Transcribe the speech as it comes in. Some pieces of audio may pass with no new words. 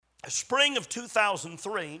spring of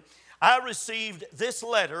 2003, I received this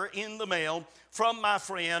letter in the mail from my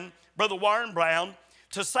friend, Brother Warren Brown.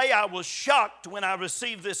 To say I was shocked when I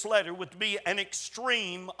received this letter would be an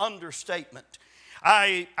extreme understatement.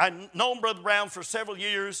 I'd known Brother Brown for several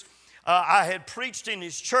years. I had preached in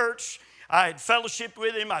his church. I had fellowshiped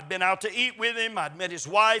with him. I'd been out to eat with him. I'd met his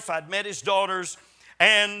wife. I'd met his daughters.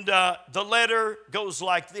 And the letter goes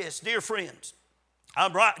like this. Dear friends,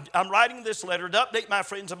 I'm writing this letter to update my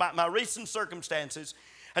friends about my recent circumstances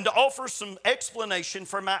and to offer some explanation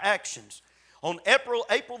for my actions. On April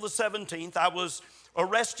the 17th, I was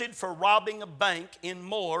arrested for robbing a bank in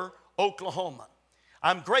Moore, Oklahoma.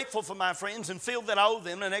 I'm grateful for my friends and feel that I owe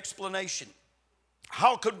them an explanation.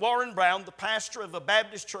 How could Warren Brown, the pastor of a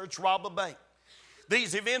Baptist church, rob a bank?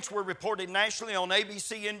 These events were reported nationally on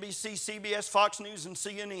ABC, NBC, CBS, Fox News, and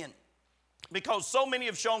CNN. Because so many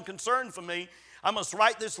have shown concern for me, I must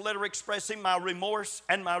write this letter expressing my remorse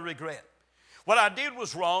and my regret. What I did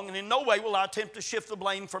was wrong, and in no way will I attempt to shift the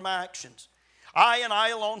blame for my actions. I and I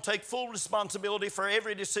alone take full responsibility for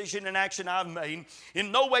every decision and action I've made. In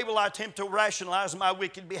no way will I attempt to rationalize my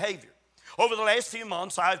wicked behavior. Over the last few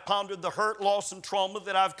months, I've pondered the hurt, loss, and trauma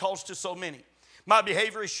that I've caused to so many. My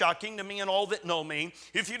behavior is shocking to me and all that know me.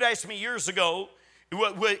 If you'd asked me years ago,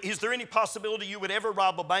 is there any possibility you would ever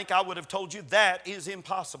rob a bank, I would have told you that is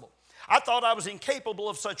impossible. I thought I was incapable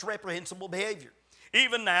of such reprehensible behavior.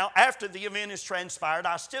 Even now, after the event has transpired,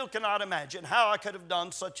 I still cannot imagine how I could have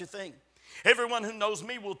done such a thing. Everyone who knows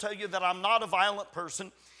me will tell you that I'm not a violent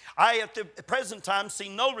person. I, at the present time, see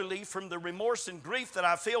no relief from the remorse and grief that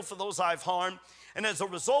I feel for those I've harmed. And as a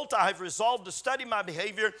result, I have resolved to study my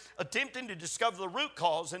behavior, attempting to discover the root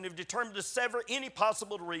cause, and have determined to sever any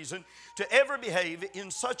possible reason to ever behave in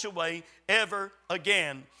such a way ever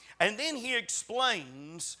again. And then he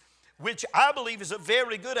explains, which I believe is a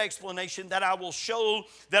very good explanation that I will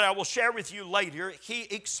share with you later. He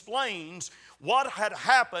explains what had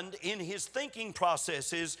happened in his thinking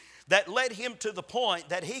processes that led him to the point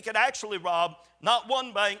that he could actually rob not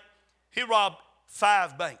one bank, he robbed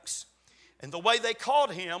 5 banks. And the way they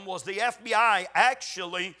caught him was the FBI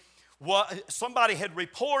actually, somebody had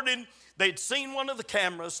reported, they'd seen one of the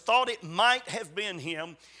cameras, thought it might have been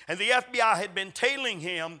him, and the FBI had been tailing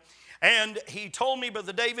him. And he told me,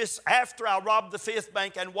 Brother Davis, after I robbed the 5th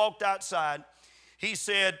bank and walked outside, he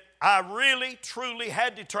said, I really, truly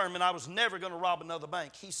had determined I was never going to rob another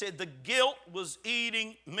bank. He said, the guilt was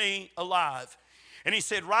eating me alive. And he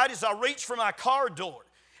said, right as I reached for my car door,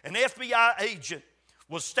 an FBI agent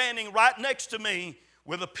was standing right next to me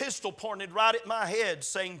with a pistol pointed right at my head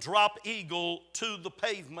saying, drop Eagle to the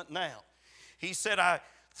pavement now. He said, I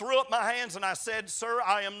threw up my hands and I said, sir,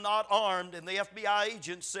 I am not armed. And the FBI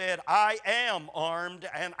agent said, I am armed.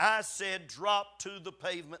 And I said, drop to the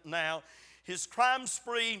pavement now. His crime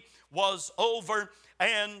spree was over,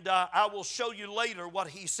 and I will show you later what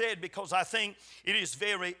he said because I think it is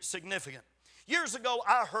very significant. Years ago,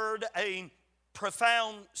 I heard a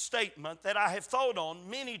profound statement that I have thought on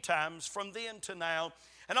many times from then to now,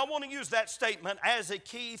 and I want to use that statement as a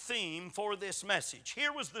key theme for this message.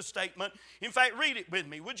 Here was the statement. In fact, read it with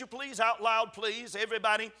me. Would you please, out loud, please,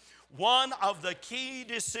 everybody? One of the key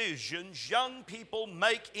decisions young people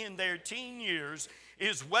make in their teen years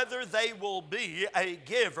is whether they will be a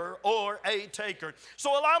giver or a taker.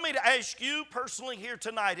 So allow me to ask you personally here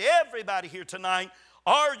tonight, everybody here tonight,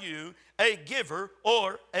 are you a giver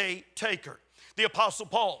or a taker? The Apostle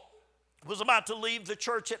Paul was about to leave the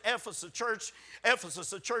church at Ephesus,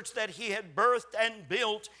 a church that he had birthed and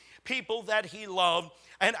built, people that he loved.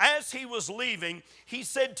 And as he was leaving, he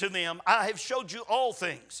said to them, I have showed you all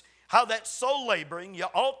things, how that so laboring you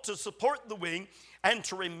ought to support the weak, and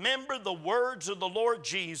to remember the words of the Lord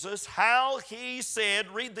Jesus, how he said,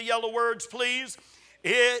 read the yellow words please,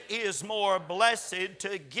 it is more blessed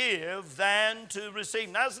to give than to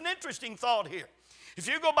receive. Now there's an interesting thought here. If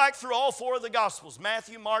you go back through all 4 of the Gospels,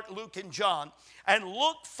 Matthew, Mark, Luke, and John, and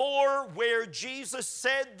look for where Jesus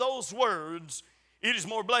said those words, it is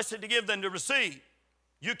more blessed to give than to receive,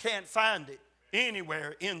 you can't find it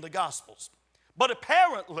anywhere in the Gospels. But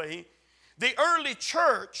apparently, the early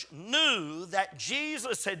church knew that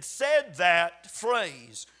Jesus had said that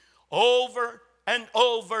phrase over and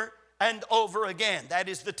over and over again. That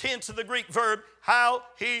is the tense of the Greek verb, how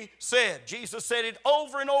he said. Jesus said it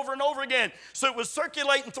over and over and over again. So it was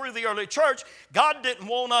circulating through the early church. God didn't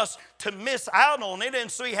want us to miss out on it, and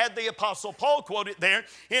so he had the Apostle Paul quote it there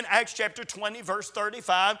in Acts chapter 20, verse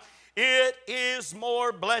 35. It is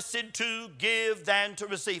more blessed to give than to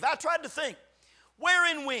receive. I tried to think,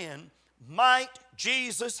 where and when might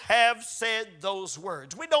Jesus have said those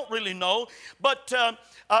words? We don't really know, but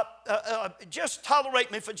just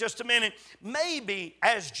tolerate me for just a minute. Maybe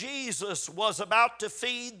as Jesus was about to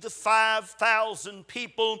feed the 5,000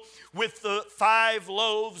 people with the 5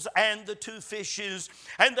 loaves and the 2 fishes,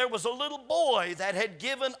 and there was a little boy that had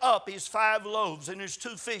given up his 5 loaves and his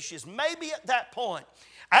 2 fishes. Maybe at that point,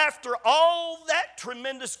 after all that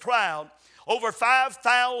tremendous crowd, over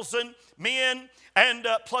 5,000 men, and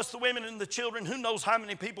plus the women and the children, who knows how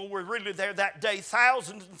many people were really there that day,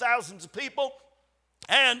 thousands and thousands of people.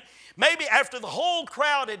 And maybe after the whole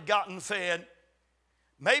crowd had gotten fed,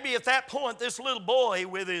 maybe at that point this little boy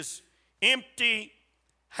with his empty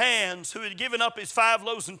hands, who had given up his 5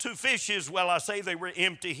 loaves and 2 fishes, well, I say they were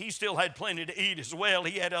empty. He still had plenty to eat as well.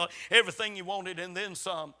 He had everything he wanted and then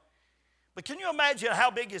some. But can you imagine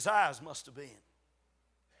how big his eyes must have been?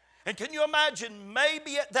 And can you imagine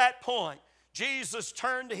maybe at that point, Jesus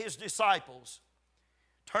turned to his disciples,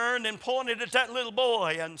 turned and pointed at that little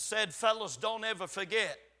boy and said, fellas, don't ever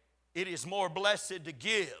forget, it is more blessed to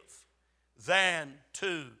give than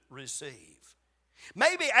to receive.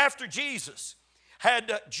 Maybe after Jesus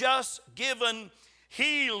had just given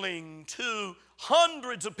healing to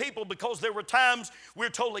hundreds of people, because there were times we're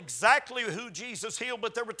told exactly who Jesus healed,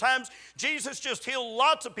 but there were times Jesus just healed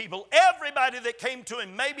lots of people, everybody that came to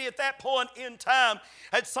him. Maybe at that point in time,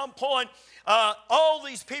 at some point, all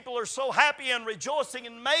these people are so happy and rejoicing,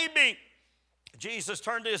 and maybe Jesus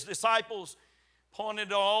turned to his disciples, pointed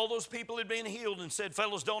to all those people who had been healed and said,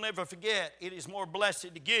 fellas, don't ever forget, it is more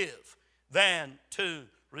blessed to give than to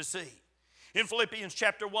receive. In Philippians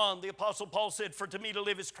chapter 1, the Apostle Paul said, for to me to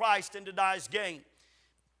live is Christ and to die is gain.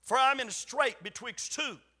 For I'm in a strait betwixt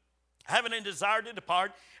two, having a desire to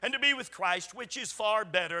depart and to be with Christ, which is far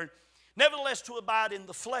better. Nevertheless, to abide in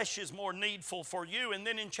the flesh is more needful for you. And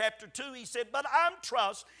then in chapter 2, he said, but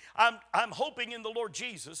I'm hoping in the Lord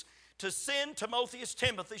Jesus to send Timotheus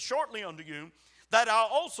Timothy shortly unto you, that I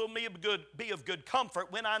also may be of good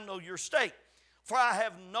comfort when I know your state. For I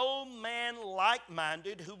have no man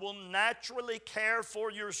like-minded who will naturally care for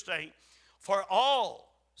your state. For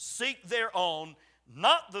all seek their own,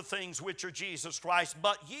 not the things which are Jesus Christ.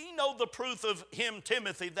 But ye know the proof of him,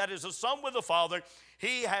 Timothy, that is a son with the Father.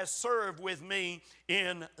 He has served with me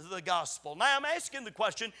in the gospel. Now I'm asking the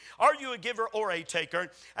question, are you a giver or a taker?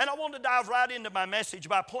 And I want to dive right into my message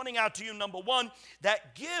by pointing out to you, number one,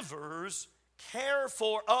 that givers care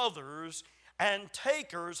for others, and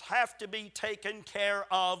takers have to be taken care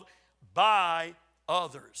of by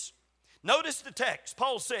others. Notice the text.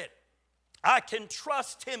 Paul said, I can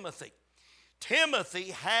trust Timothy.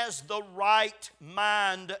 Timothy has the right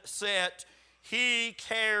mindset. He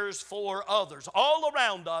cares for others. All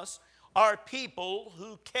around us are people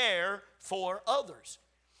who care for others.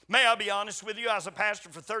 May I be honest with you, I was a pastor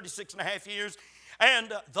for 36 and a half years,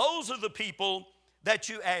 and those are the people that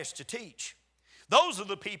you ask to teach. Those are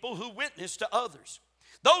the people who witness to others.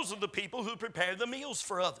 Those are the people who prepare the meals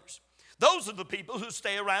for others. Those are the people who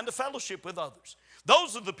stay around to fellowship with others.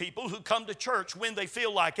 Those are the people who come to church when they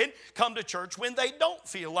feel like it, come to church when they don't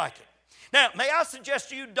feel like it. Now, may I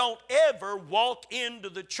suggest you don't ever walk into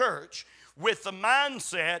the church with the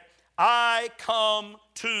mindset, I come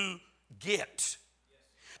to get.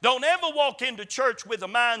 Don't ever walk into church with the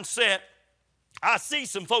mindset, I see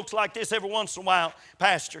some folks like this every once in a while,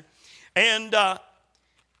 Pastor, and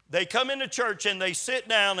they come into church and they sit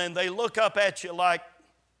down and they look up at you like,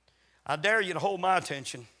 I dare you to hold my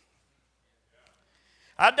attention.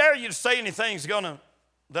 I dare you to say anything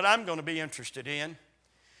that I'm going to be interested in.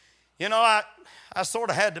 You know, I sort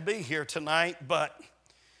of had to be here tonight, but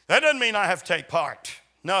that doesn't mean I have to take part.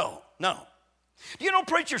 No. You know,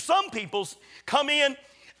 preacher, some people come in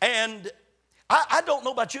and I don't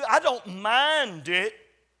know about you, I don't mind it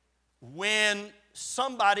when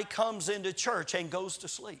somebody comes into church and goes to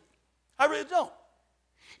sleep. I really don't.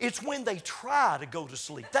 It's when they try to go to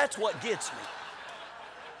sleep. That's what gets me.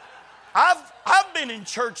 I've been in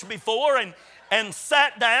church before and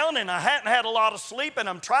sat down and I hadn't had a lot of sleep and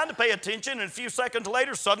I'm trying to pay attention, and a few seconds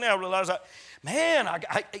later suddenly I realize,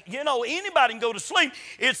 anybody can go to sleep.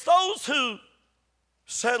 It's those who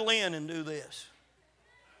settle in and do this.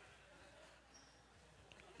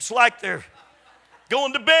 It's like they're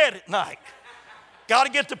going to bed at night. Got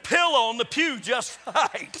to get the pillow on the pew just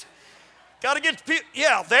right. Got to get the pew.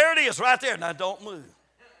 Yeah, there it is right there. Now don't move.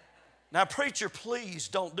 Now, preacher, please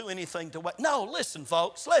don't do anything to wait. No, listen,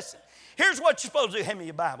 folks, listen. Here's what you're supposed to do. Hand me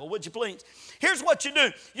your Bible, would you please? Here's what you do.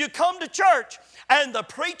 You come to church and the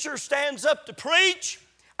preacher stands up to preach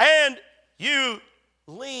and you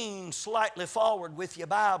lean slightly forward with your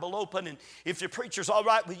Bible open, and if your preacher's all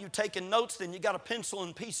right with you taking notes, then you got a pencil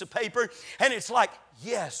and piece of paper, and it's like,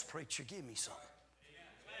 yes, preacher, give me some.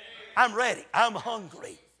 I'm ready. I'm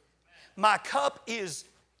hungry. My cup is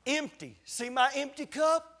empty. See my empty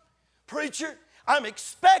cup? Preacher, I'm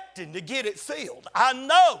expecting to get it filled. I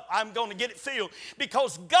know I'm going to get it filled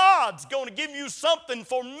because God's going to give you something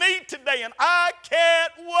for me today, and I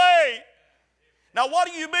can't wait. Now, what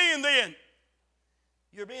are you being then?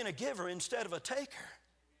 You're being a giver instead of a taker.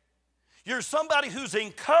 You're somebody who's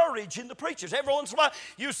encouraging the preachers. Every once in a while,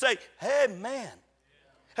 you say, amen.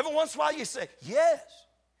 Every once in a while, you say, yes.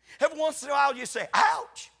 Every once in a while, you say,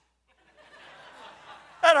 ouch.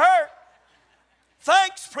 That hurt.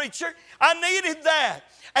 Thanks, preacher. I needed that.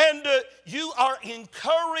 And you are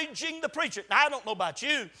encouraging the preacher. Now, I don't know about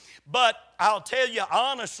you, but I'll tell you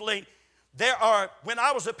honestly, when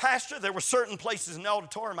I was a pastor, there were certain places in the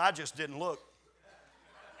auditorium I just didn't look.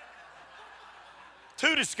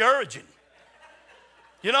 Too discouraging.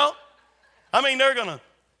 You know? I mean, they're gonna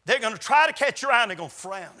try to catch your eye and they're gonna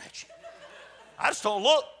frown at you. I just don't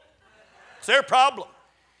look. It's their problem.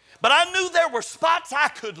 But I knew there were spots I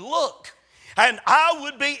could look, and I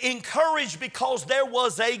would be encouraged because there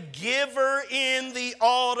was a giver in the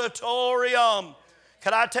auditorium.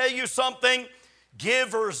 Can I tell you something?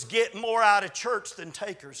 Givers get more out of church than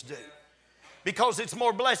takers do. Because it's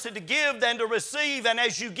more blessed to give than to receive, and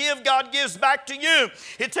as you give, God gives back to you.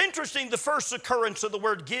 It's interesting, the first occurrence of the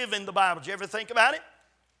word give in the Bible. Did you ever think about it?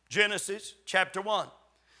 Genesis chapter 1.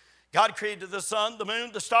 God created the sun, the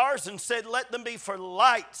moon, the stars, and said, let them be for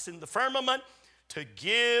lights in the firmament to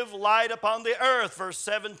give light upon the earth. Verse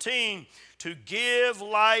 17, to give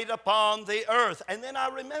light upon the earth. And then I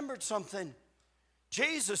remembered something.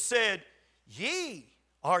 Jesus said, ye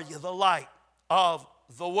are you the light of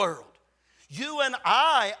the world. You and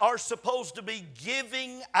I are supposed to be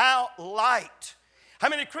giving out light. How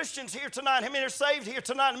many Christians here tonight? How many are saved here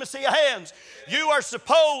tonight? Let me see your hands. You are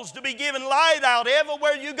supposed to be giving light out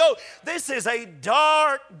everywhere you go. This is a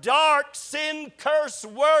dark, dark, sin-cursed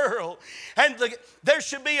world. And there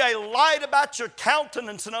should be a light about your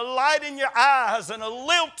countenance and a light in your eyes and a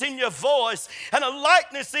lilt in your voice and a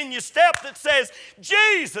lightness in your step that says,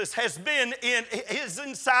 Jesus is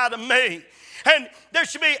inside of me. And there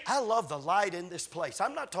should be, I love the light in this place.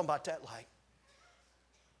 I'm not talking about that light.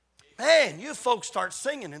 Man, you folks start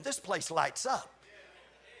singing and this place lights up.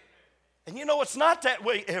 And you know it's not that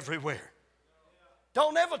way everywhere.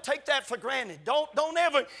 Don't ever take that for granted. Don't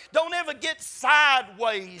ever get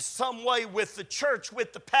sideways some way with the church,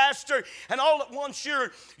 with the pastor, and all at once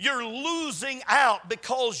you're losing out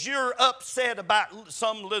because you're upset about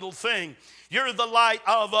some little thing. You're the light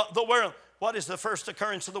of the world. What is the first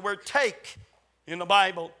occurrence of the word take in the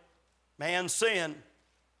Bible? Man sinned,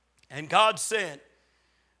 and God said,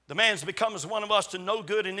 the man's become as one of us to know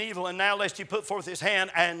good and evil, and now lest he put forth his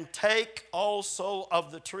hand and take also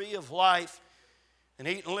of the tree of life and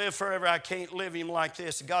eat and live forever. I can't live him like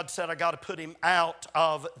this. God said, I got to put him out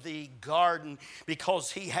of the garden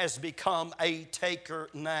because he has become a taker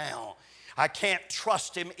now. I can't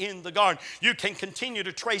trust him in the garden. You can continue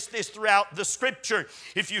to trace this throughout the scripture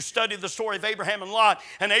if you study the story of Abraham and Lot.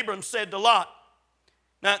 And Abram said to Lot,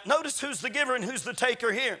 now notice who's the giver and who's the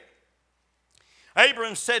taker here.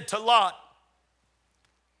 Abram said to Lot,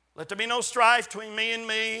 let there be no strife between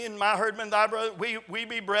me and my herdmen, thy brother. We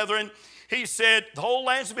be brethren. He said, the whole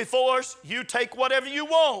land's before us. You take whatever you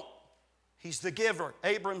want. He's the giver.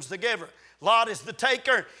 Abram's the giver. Lot is the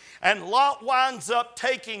taker. And Lot winds up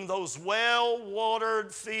taking those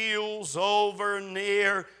well-watered fields over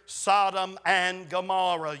near Sodom and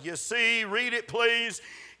Gomorrah. You see, read it please.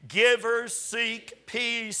 Givers seek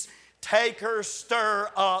peace. Takers stir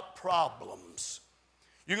up problems.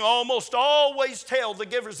 You can almost always tell the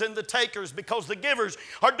givers and the takers because the givers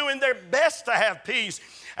are doing their best to have peace.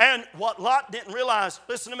 And what Lot didn't realize,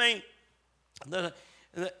 listen to me, the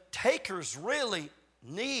takers really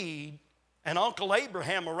need an Uncle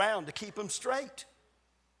Abraham around to keep them straight.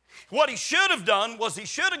 What he should have done was he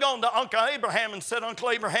should have gone to Uncle Abraham and said, Uncle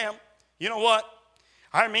Abraham, you know what?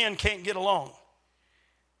 Our men can't get along.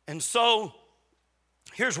 And so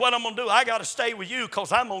here's what I'm going to do. I got to stay with you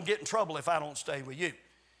because I'm going to get in trouble if I don't stay with you.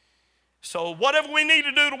 So whatever we need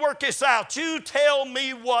to do to work this out, you tell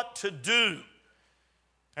me what to do.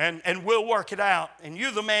 And we'll work it out. And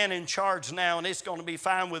you're the man in charge now, and it's going to be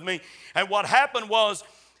fine with me. And what happened was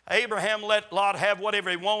Abraham let Lot have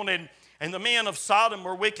whatever he wanted, and the men of Sodom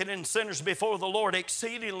were wicked and sinners before the Lord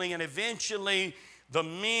exceedingly, and eventually the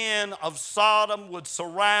men of Sodom would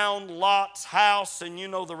surround Lot's house, and you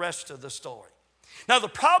know the rest of the story. Now the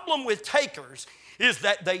problem with takers is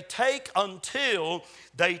that they take until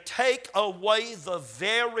they take away the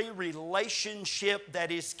very relationship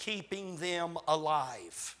that is keeping them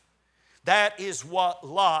alive. That is what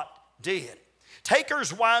Lot did.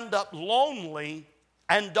 Takers wind up lonely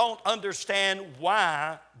and don't understand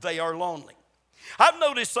why they are lonely. I've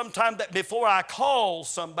noticed sometimes that before I call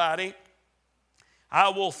somebody, I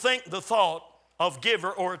will think the thought of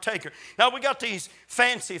giver or a taker. Now, we got these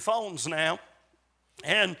fancy phones now,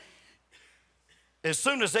 and as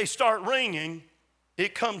soon as they start ringing,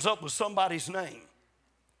 it comes up with somebody's name.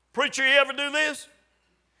 Preacher, you ever do this?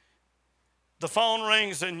 The phone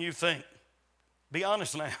rings and you think, be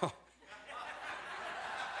honest now.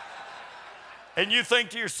 And you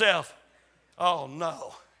think to yourself, oh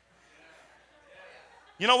no.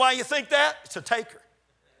 You know why you think that? It's a taker.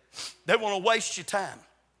 They want to waste your time.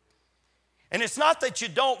 And it's not that you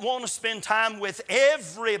don't want to spend time with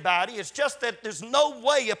everybody. It's just that there's no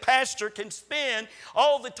way a pastor can spend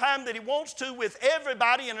all the time that he wants to with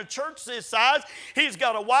everybody in a church this size. He's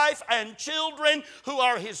got a wife and children who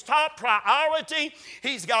are his top priority.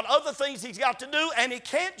 He's got other things he's got to do, and he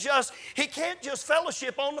can't just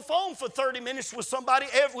fellowship on the phone for 30 minutes with somebody,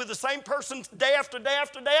 with the same person day after day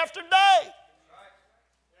after day after day.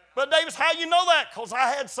 But Davis, how you know that? Because I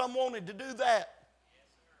had some wanted to do that.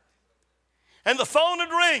 And the phone would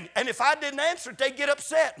ring, and if I didn't answer it, they'd get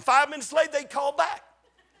upset. And 5 minutes later, they'd call back.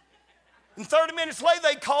 And 30 minutes later,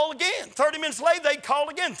 they'd call again. 30 minutes later, they'd call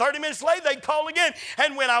again. 30 minutes later, they'd call again.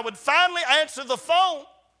 And when I would finally answer the phone,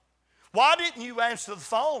 why didn't you answer the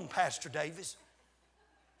phone, Pastor Davis?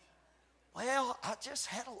 Well, I just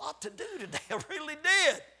had a lot to do today. I really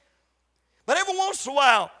did. But every once in a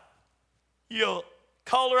while, your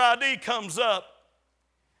caller ID comes up,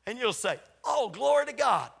 and you'll say, oh, glory to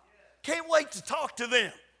God. Can't wait to talk to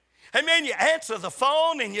them. And then you answer the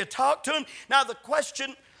phone and you talk to them. Now the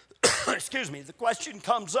question, the question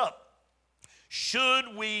comes up.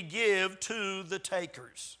 Should we give to the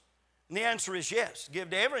takers? And the answer is yes. Give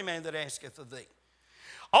to every man that asketh of thee.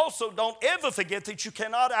 Also, don't ever forget that you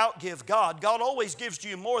cannot outgive God. God always gives to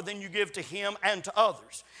you more than you give to him and to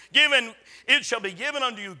others. Given, it shall be given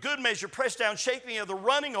unto you, good measure, pressed down, shaken together,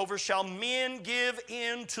 running over, shall men give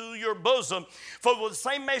into your bosom. For with the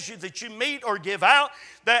same measure that you mete or give out,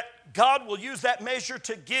 that God will use that measure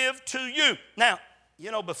to give to you. Now,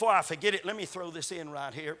 before I forget it, let me throw this in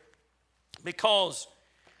right here. Because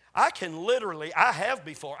I can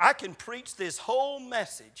preach this whole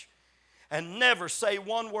message and never say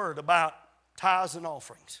one word about tithes and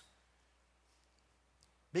offerings.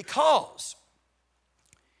 Because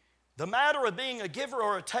the matter of being a giver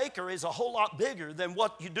or a taker is a whole lot bigger than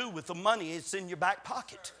what you do with the money that's in your back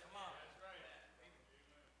pocket.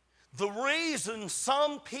 The reason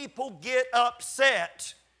some people get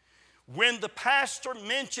upset when the pastor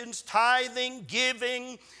mentions tithing,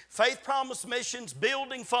 giving, faith promise missions,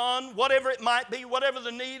 building fund, whatever it might be, whatever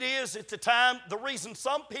the need is at the time, the reason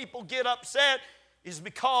some people get upset is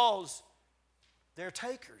because they're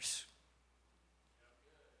takers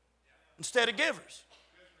instead of givers.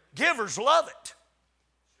 Givers love it.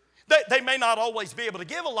 They may not always be able to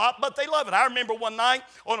give a lot, but they love it. I remember one night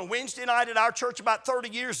on a Wednesday night at our church about 30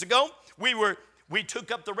 years ago, we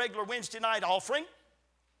took up the regular Wednesday night offering.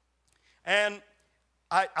 And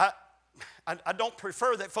I don't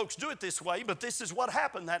prefer that folks do it this way, but this is what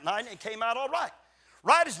happened that night, and it came out all right.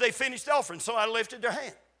 Right as they finished the offering, somebody lifted their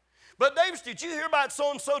hand. But Davis, did you hear about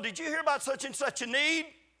so-and-so? Did you hear about such and such a need?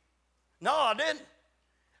 No, I didn't.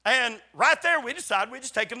 And right there, we decided we'd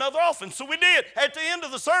just take another offering. So we did. At the end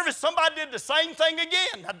of the service, somebody did the same thing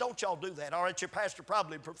again. Now, don't y'all do that. All right, your pastor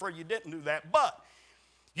probably prefer you didn't do that. But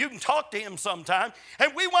you can talk to him sometime.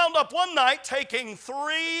 And we wound up one night taking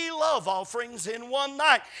 3 love offerings in one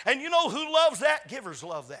night. And you know who loves that? Givers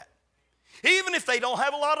love that. Even if they don't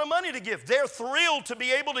have a lot of money to give, they're thrilled to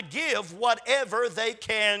be able to give whatever they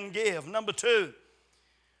can give. Number 2,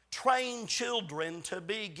 train children to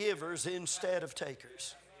be givers instead of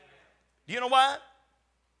takers. Do you know why?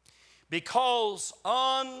 Because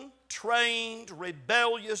untrained,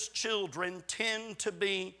 rebellious children tend to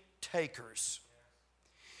be takers.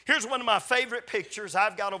 Here's one of my favorite pictures.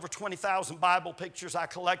 I've got over 20,000 Bible pictures. I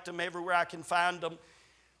collect them everywhere I can find them.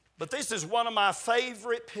 But this is one of my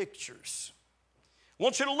favorite pictures. I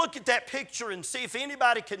want you to look at that picture and see if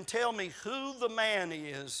anybody can tell me who the man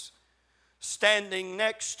is standing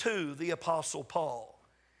next to the Apostle Paul.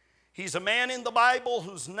 He's a man in the Bible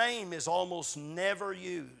whose name is almost never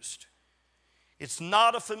used. It's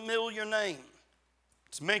not a familiar name.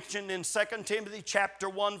 It's mentioned in 2 Timothy chapter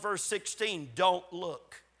 1, verse 16. Don't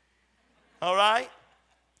look. All right?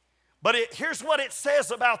 But here's what it says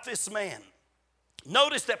about this man.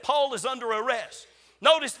 Notice that Paul is under arrest.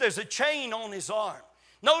 Notice there's a chain on his arm.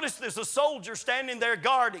 Notice there's a soldier standing there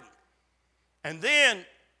guarding. And then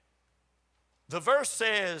the verse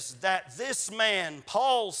says that this man,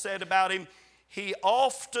 Paul said about him, he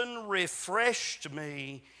often refreshed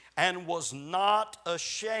me and was not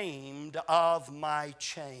ashamed of my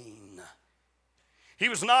chain. He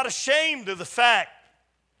was not ashamed of the fact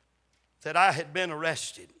that I had been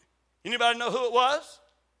arrested. Anybody know who it was?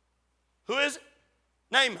 Who is it?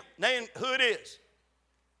 Name him. Name who it is.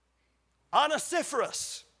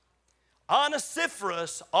 Onesiphorus.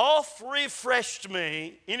 Onesiphorus oft refreshed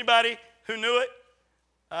me. Anybody who knew it?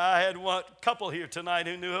 I had a couple here tonight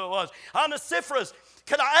who knew who it was. Onesiphorus,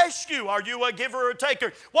 can I ask you, are you a giver or a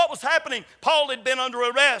taker? What was happening? Paul had been under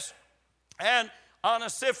arrest. And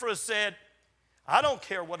Onesiphorus said, I don't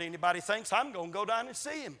care what anybody thinks. I'm going to go down and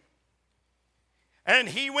see him. And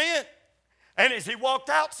he went. And as he walked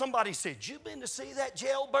out, somebody said, you been to see that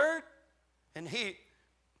jailbird? And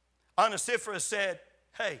Onesiphorus said,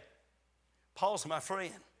 hey, Paul's my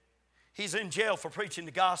friend. He's in jail for preaching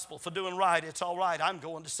the gospel, for doing right. It's all right. I'm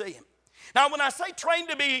going to see him. Now, when I say train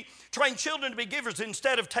children to be givers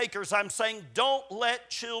instead of takers, I'm saying don't let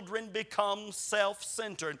children become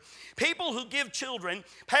self-centered. People who give children,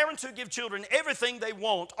 parents who give children everything they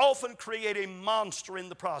want, often create a monster in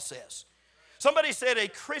the process. Somebody said a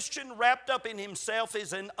Christian wrapped up in himself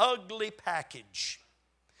is an ugly package.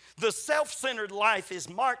 The self-centered life is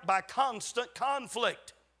marked by constant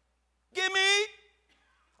conflict. Give me.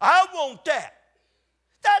 I want that.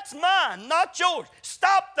 That's mine, not yours.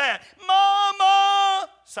 Stop that. Mama.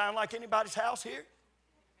 Sound like anybody's house here?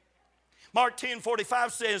 Mark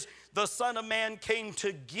 10:45 says, the Son of Man came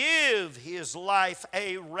to give his life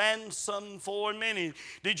a ransom for many.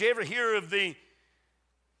 Did you ever hear of the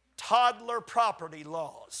toddler property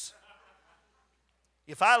laws?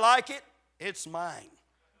 If I like it, it's mine.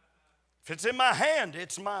 If it's in my hand,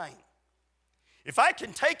 it's mine. If I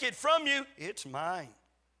can take it from you, it's mine.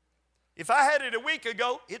 If I had it a week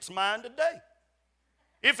ago, it's mine today.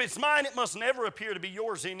 If it's mine, it must never appear to be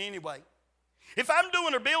yours in any way. If I'm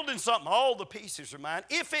doing or building something, all the pieces are mine.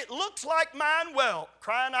 If it looks like mine, well,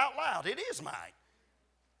 crying out loud, it is mine.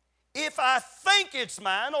 If I think it's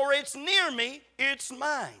mine or it's near me, it's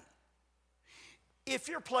mine. If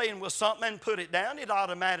you're playing with something and put it down, it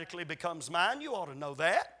automatically becomes mine. You ought to know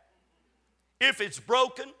that. If it's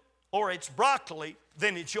broken or it's broccoli,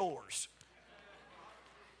 then it's yours.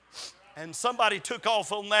 And somebody took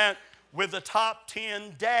off on that with the top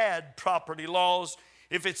 10 dad property laws.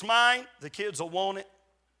 If it's mine, the kids will want it.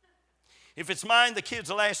 If it's mine, the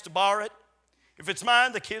kids will ask to borrow it. If it's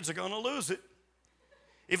mine, the kids are going to lose it.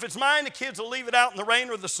 If it's mine, the kids will leave it out in the rain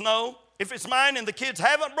or the snow. If it's mine and the kids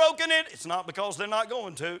haven't broken it, it's not because they're not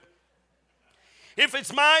going to. If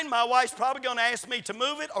it's mine, my wife's probably going to ask me to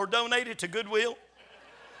move it or donate it to Goodwill.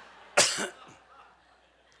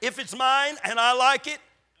 If it's mine and I like it,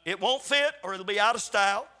 it won't fit or it'll be out of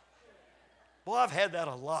style. Boy, I've had that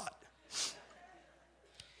a lot.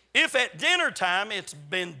 If at dinner time it's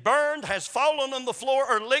been burned, has fallen on the floor,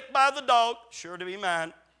 or licked by the dog, sure to be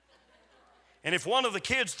mine. And if one of the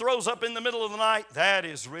kids throws up in the middle of the night, that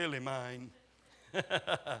is really mine.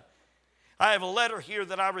 I have a letter here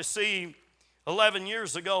that I received 11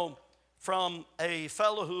 years ago from a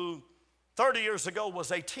fellow who 30 years ago was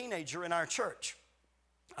a teenager in our church.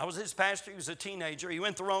 I was his pastor. He was a teenager. He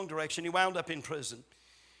went the wrong direction. He wound up in prison.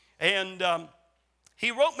 And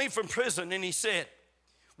he wrote me from prison and he said,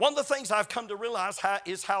 one of the things I've come to realize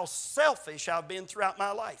is how selfish I've been throughout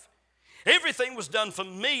my life. Everything was done for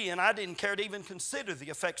me and I didn't care to even consider the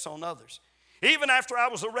effects on others. Even after I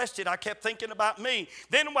was arrested, I kept thinking about me.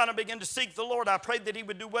 Then when I began to seek the Lord, I prayed that He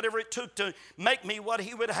would do whatever it took to make me what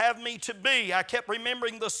He would have me to be. I kept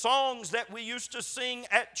remembering the songs that we used to sing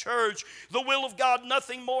at church. The will of God,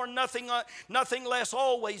 nothing more, nothing less,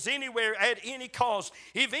 always, anywhere, at any cost.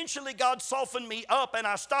 Eventually, God softened me up and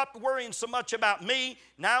I stopped worrying so much about me.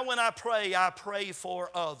 Now when I pray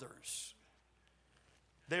for others.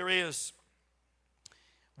 There is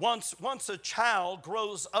Once a child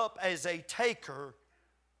grows up as a taker,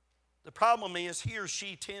 the problem is he or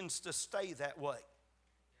she tends to stay that way.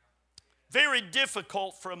 Very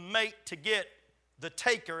difficult for a mate to get the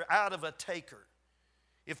taker out of a taker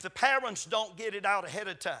if the parents don't get it out ahead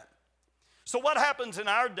of time. So what happens in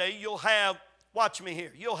our day, you'll have, watch me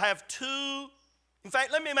here, you'll have two, in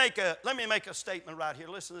fact, let me make a statement right here.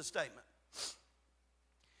 Listen to this statement.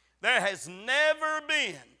 There has never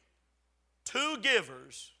been two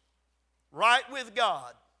givers right with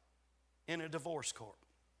God in a divorce court.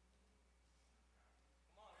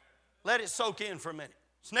 Let it soak in for a minute.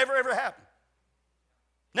 It's never ever happened.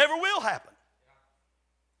 Never will happen.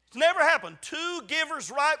 It's never happened. Two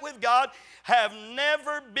givers right with God have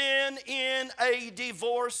never been in a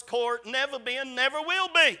divorce court, never been, never will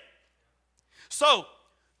be. So,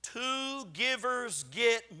 two givers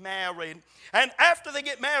get married. And after they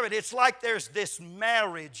get married, it's like there's this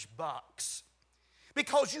marriage box.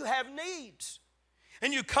 Because you have needs.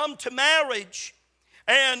 And you come to marriage,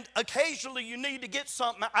 and occasionally you need to get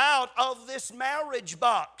something out of this marriage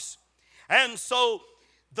box. And so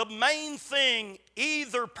the main thing,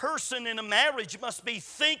 either person in a marriage must be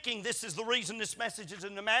thinking, this is the reason this message is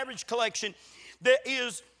in the marriage collection, that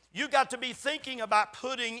is, you got to be thinking about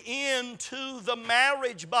putting into the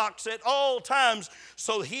marriage box at all times.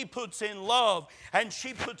 So he puts in love and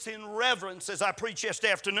she puts in reverence, as I preached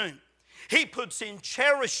yesterday afternoon. He puts in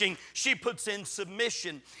cherishing, she puts in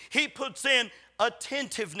submission. He puts in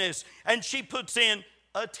attentiveness and she puts in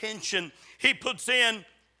attention. He puts in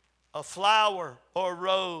a flower or a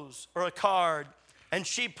rose or a card, and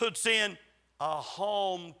she puts in a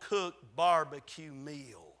home-cooked barbecue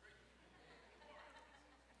meal.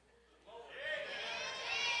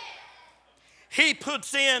 He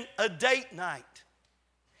puts in a date night,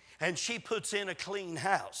 and she puts in a clean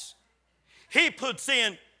house. He puts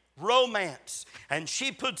in romance, and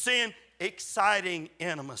she puts in exciting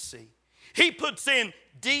intimacy. He puts in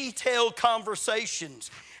detailed conversations,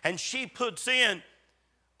 and she puts in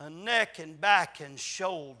a neck and back and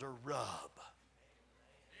shoulder rub.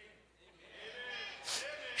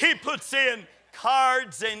 He puts in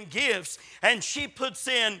cards and gifts, and she puts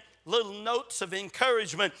in little notes of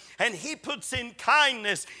encouragement, and he puts in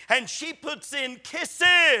kindness, and she puts in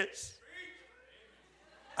kisses.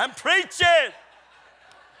 I'm preaching.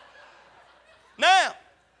 Now,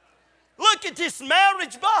 look at this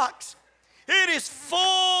marriage box. It is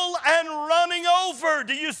full and running over.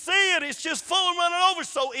 Do you see it? It's just full and running over.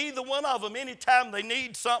 So either one of them, anytime they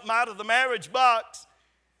need something out of the marriage box,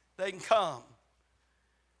 they can come.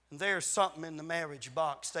 And there's something in the marriage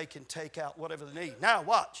box. They can take out whatever they need. Now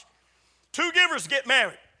watch. Two givers get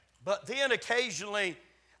married. But then occasionally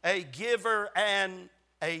a giver and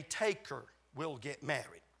a taker will get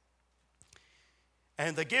married.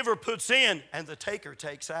 And the giver puts in and the taker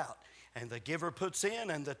takes out. And the giver puts in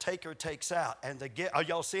and the taker takes out. And are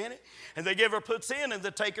y'all seeing it? And the giver puts in and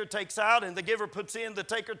the taker takes out. And the giver puts in, the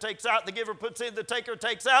taker takes out. The giver puts in, the taker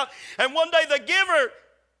takes out. And one day the giver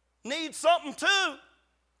needs something too.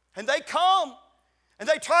 And they come and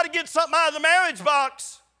they try to get something out of the marriage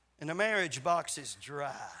box. And the marriage box is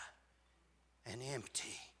dry and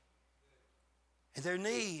empty. And their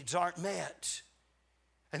needs aren't met.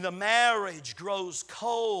 And the marriage grows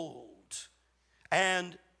cold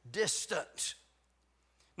and distant.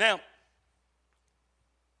 Now,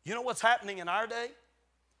 you know what's happening in our day?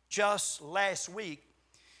 Just last week,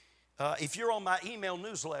 if you're on my email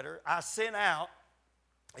newsletter, I sent out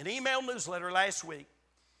an email newsletter last week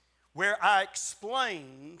where I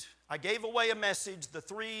explained, I gave away a message, the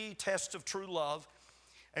 3 tests of true love,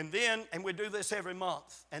 and we do this every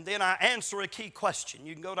month, and then I answer a key question.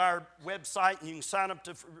 You can go to our website and you can sign up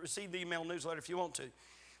to receive the email newsletter if you want to.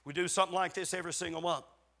 We do something like this every single month.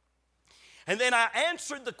 And then I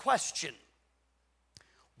answered the question,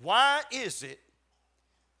 why is it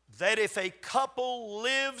that if a couple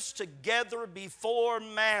lives together before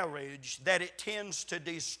marriage, that it tends to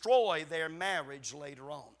destroy their marriage later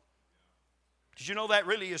on? Did you know that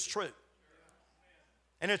really is true?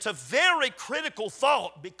 And it's a very critical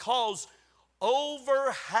thought because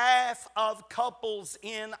over half of couples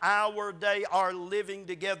in our day are living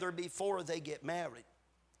together before they get married.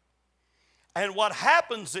 And what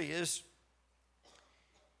happens is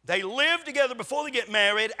they live together before they get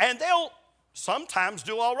married, and they'll sometimes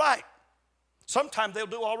do all right. Sometimes they'll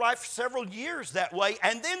do all right for several years that way,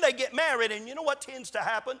 and then they get married, and you know what tends to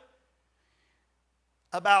happen?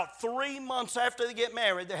 About 3 months after they get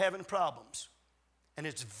married, they're having problems. And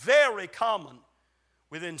it's very common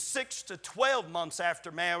within 6 to 12 months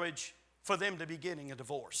after marriage for them to be getting a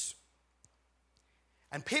divorce.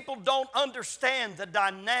 And people don't understand the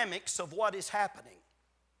dynamics of what is happening.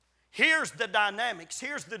 Here's the dynamics.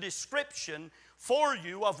 Here's the description for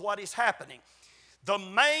you of what is happening. The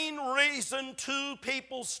main reason two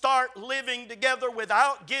people start living together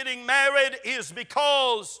without getting married is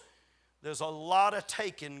because there's a lot of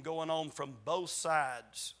taking going on from both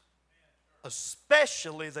sides,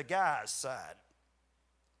 especially the guy's side.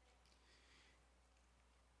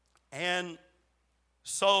 And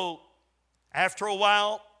so after a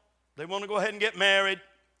while, they want to go ahead and get married.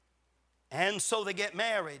 And so they get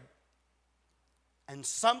married. And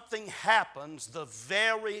something happens the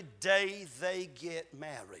very day they get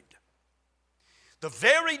married. The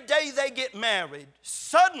very day they get married,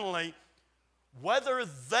 suddenly whether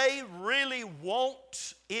they really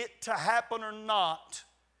want it to happen or not,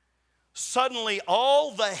 suddenly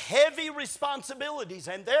all the heavy responsibilities,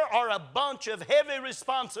 and there are a bunch of heavy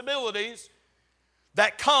responsibilities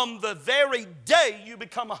that come the very day you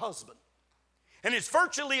become a husband. And it's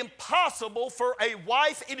virtually impossible for a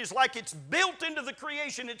wife, it is like it's built into the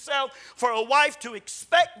creation itself, for a wife to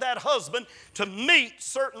expect that husband to meet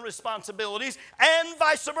certain responsibilities, and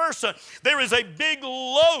vice versa. There is a big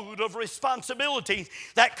load of responsibility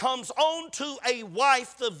that comes on to a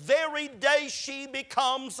wife the very day she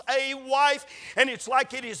becomes a wife. And it's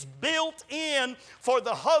like it is built in for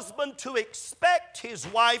the husband to expect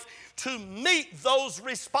his wife to meet those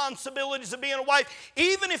responsibilities of being a wife,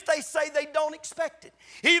 even if they say they don't expect it.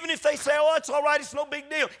 Even if they say, oh, it's all right, it's no big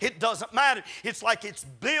deal. It doesn't matter. It's like it's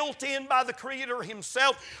built in by the Creator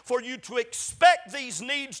Himself for you to expect these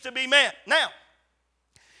needs to be met. Now,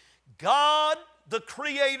 God, the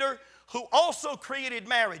Creator, who also created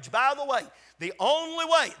marriage, by the way, the only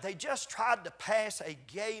way, they just tried to pass a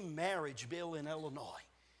gay marriage bill in Illinois.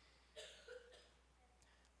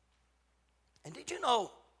 And did you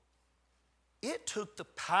know, it took the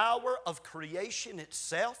power of creation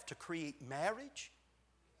itself to create marriage?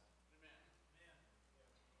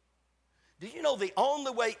 Do you know the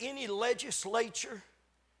only way any legislature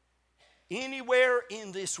anywhere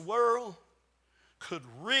in this world could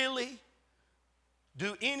really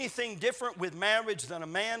do anything different with marriage than a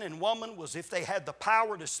man and woman was if they had the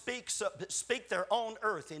power to speak their own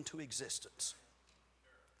earth into existence?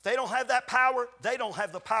 If they don't have that power, they don't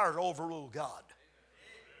have the power to overrule God.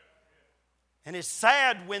 And it's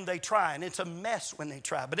sad when they try, and it's a mess when they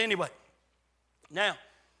try. But anyway, now,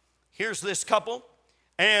 here's this couple,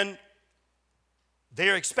 and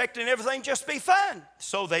they're expecting everything just to be fine.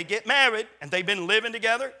 So they get married, and they've been living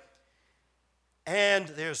together, and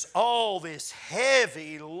there's all this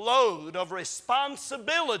heavy load of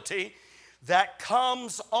responsibility that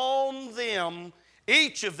comes on them,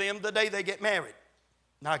 each of them, the day they get married.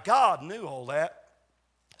 Now, God knew all that,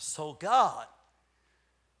 so God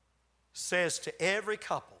says to every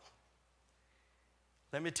couple,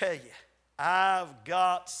 let me tell you, I've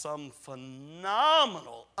got some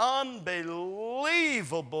phenomenal,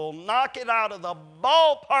 unbelievable, knock it out of the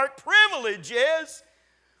ballpark privileges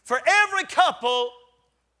for every couple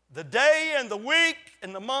the day and the week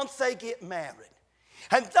and the month they get married.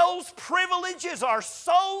 And those privileges are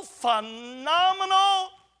so phenomenal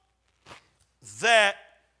that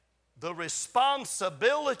the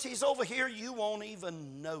responsibilities over here, you won't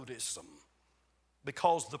even notice them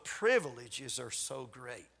because the privileges are so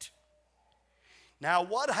great. Now,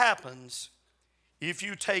 what happens if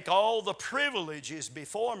you take all the privileges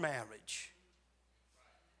before marriage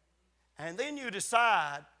and then you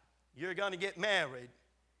decide you're going to get married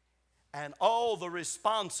and all the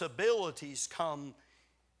responsibilities come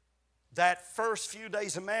that first few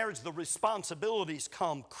days of marriage, the responsibilities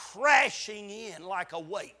come crashing in like a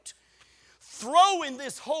weight, throwing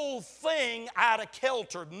this whole thing out of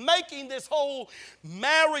kilter, making this whole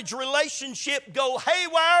marriage relationship go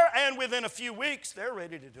haywire, and within a few weeks, they're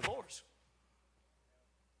ready to divorce.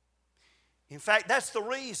 In fact, that's the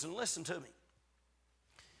reason, listen to me,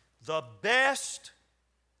 the best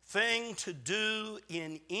thing to do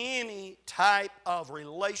in any type of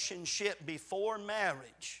relationship before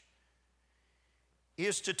marriage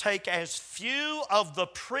is to take as few of the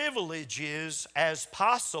privileges as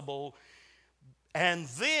possible. And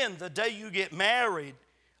then the day you get married,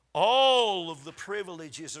 all of the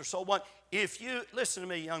privileges are so one. If you, listen to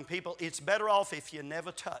me, young people, it's better off if you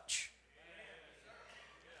never touch.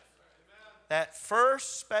 That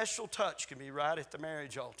first special touch can be right at the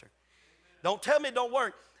marriage altar. Don't tell me it don't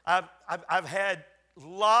work. I've had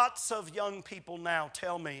lots of young people now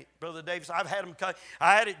tell me, Brother Davis, I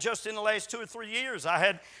had it just in the last 2 or 3 years. I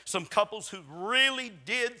had some couples who really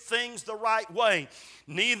did things the right way.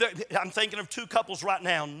 I'm thinking of 2 couples right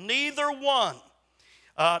now. Neither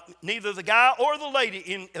the guy or the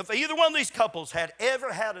lady, if either one of these couples had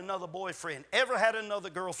ever had another boyfriend, ever had another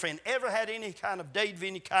girlfriend, ever had any kind of date of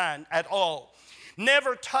any kind at all,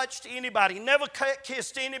 never touched anybody, never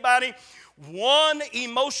kissed anybody, one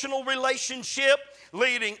emotional relationship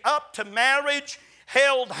leading up to marriage,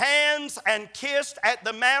 held hands and kissed at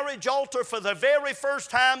the marriage altar for the very first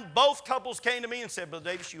time, both couples came to me and said,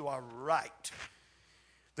 Brother Davis, you are right.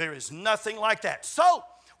 There is nothing like that. So,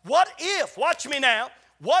 what if, watch me now,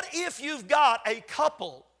 what if you've got a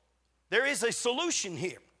couple, there is a solution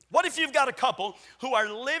here. What if you've got a couple who are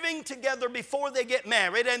living together before they get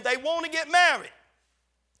married and they want to get married?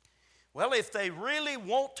 Well, if they really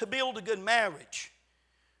want to build a good marriage,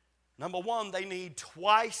 number one, they need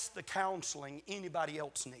twice the counseling anybody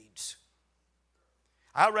else needs.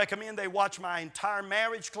 I recommend they watch my entire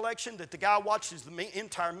marriage collection, that the guy watches the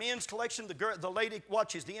entire men's collection, the lady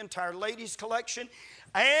watches the entire ladies' collection,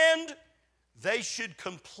 and they should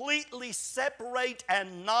completely separate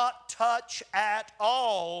and not touch at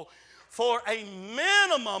all for a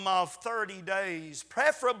minimum of 30 days,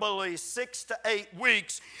 preferably 6 to 8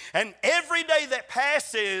 weeks. And every day that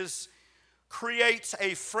passes creates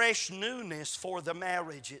a fresh newness for the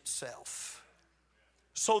marriage itself,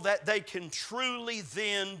 so that they can truly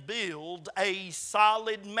then build a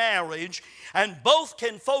solid marriage, and both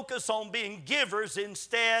can focus on being givers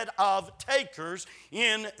instead of takers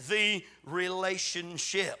in the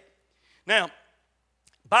relationship. Now,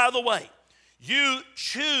 by the way, you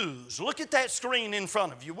choose. Look at that screen in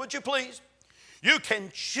front of you, would you please? You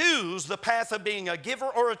can choose the path of being a giver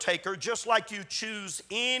or a taker, just like you choose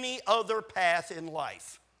any other path in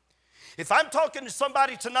life. If I'm talking to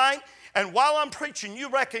somebody tonight, and while I'm preaching, you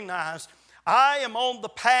recognize I am on the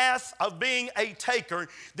path of being a taker,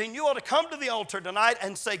 then you ought to come to the altar tonight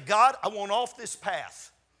and say, God, I want off this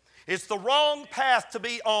path. It's the wrong path to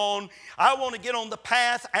be on. I want to get on the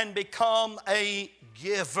path and become a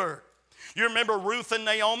giver. You remember Ruth and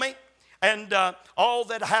Naomi? And all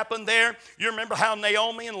that happened there. You remember how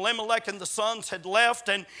Naomi and Elimelech and the sons had left,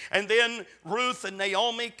 and then Ruth and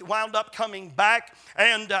Naomi wound up coming back,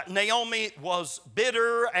 and Naomi was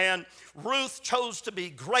bitter, and Ruth chose to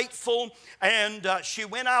be grateful, and she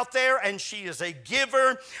went out there, and she is a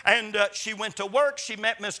giver, and she went to work. She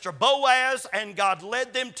met Mr. Boaz, and God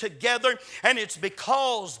led them together, and it's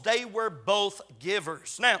because they were both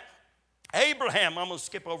givers. Now, Abraham, I'm going to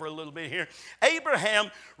skip over a little bit here. Abraham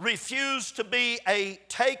refused to be a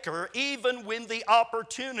taker even when the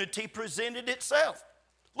opportunity presented itself.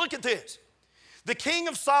 Look at this. The king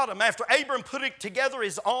of Sodom, after Abram put together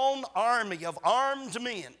his own army of armed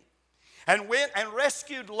men and went and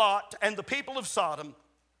rescued Lot and the people of Sodom,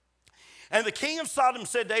 and the king of Sodom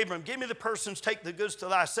said to Abram, give me the persons, take the goods to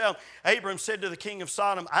thyself. Abram said to the king of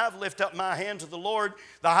Sodom, I've lifted up my hand to the Lord,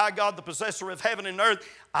 the high God, the possessor of heaven and earth.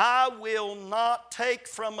 I will not take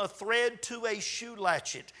from a thread to a shoe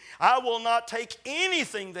latchet. I will not take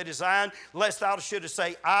anything that is thine, lest thou shouldest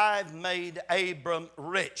say, I've made Abram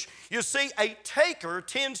rich. You see, a taker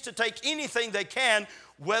tends to take anything they can,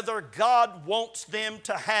 whether God wants them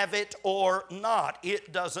to have it or not.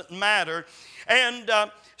 It doesn't matter. And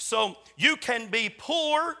so you can be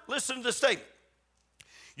poor. Listen to the statement.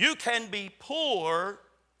 You can be poor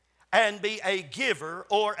and be a giver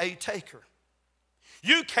or a taker.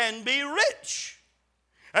 You can be rich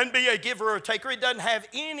and be a giver or a taker. It doesn't have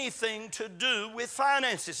anything to do with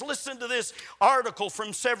finances. Listen to this article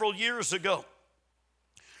from several years ago.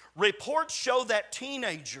 Reports show that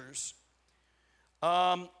teenagers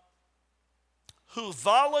who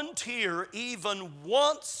volunteer even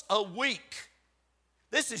once a week,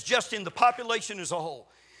 this is just in the population as a whole,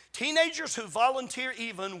 teenagers who volunteer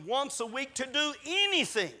even once a week to do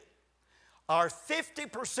anything are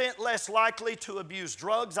 50% less likely to abuse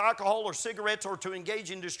drugs, alcohol, or cigarettes, or to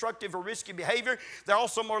engage in destructive or risky behavior. They're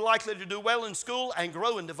also more likely to do well in school and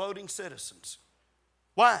grow in devoting citizens.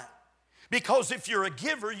 Why? Because if you're a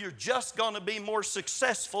giver, you're just going to be more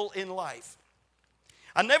successful in life.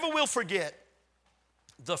 I never will forget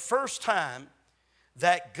the first time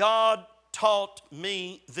that God taught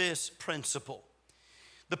me this principle.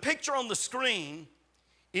 The picture on the screen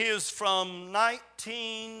is from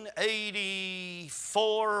 1984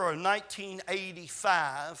 or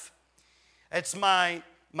 1985. It's my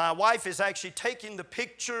wife is actually taking the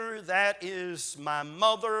picture. That is my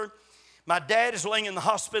mother. My dad is laying in the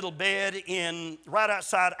hospital bed right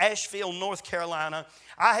outside Asheville, North Carolina.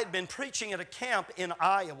 I had been preaching at a camp in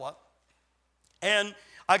Iowa, and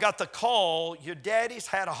I got the call, your daddy's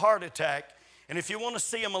had a heart attack, and if you want to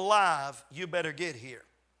see him alive, you better get here.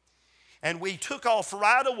 And we took off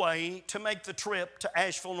right away to make the trip to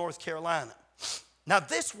Asheville, North Carolina. Now,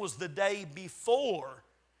 this was the day before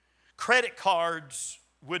credit cards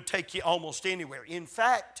would take you almost anywhere. In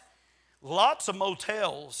fact, lots of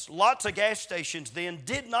motels, lots of gas stations then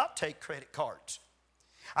did not take credit cards.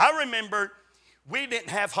 I remember we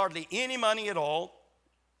didn't have hardly any money at all,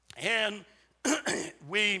 and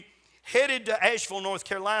we headed to Asheville, North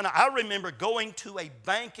Carolina. I remember going to a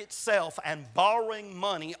bank itself and borrowing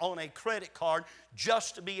money on a credit card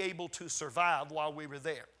just to be able to survive while we were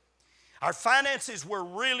there. Our finances were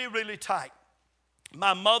really, really tight.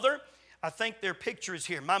 My mother, I think their picture is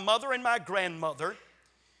here. My mother and my grandmother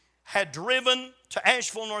had driven to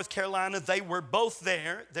Asheville, North Carolina. They were both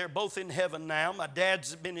there. They're both in heaven now. My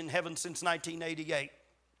dad's been in heaven since 1988.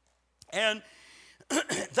 And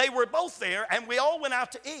they were both there, and we all went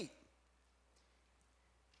out to eat.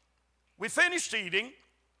 We finished eating,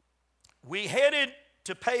 we headed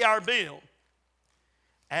to pay our bill,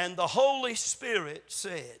 and the Holy Spirit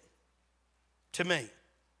said to me,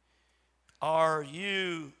 are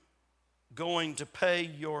you going to pay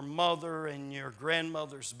your mother and your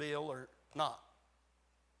grandmother's bill or not?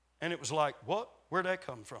 And it was like, what? Where'd that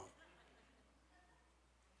come from?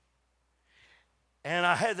 And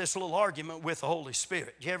I had this little argument with the Holy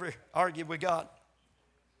Spirit. Did you ever argue with God?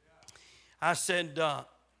 I said,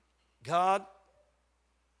 God,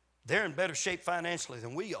 they're in better shape financially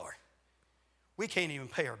than we are. We can't even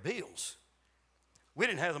pay our bills. We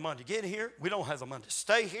didn't have the money to get here. We don't have the money to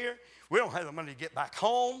stay here. We don't have the money to get back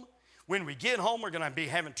home. When we get home, we're going to be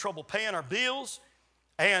having trouble paying our bills.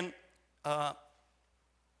 And the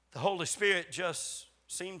Holy Spirit just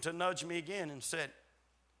seemed to nudge me again and said,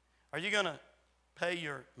 are you going to pay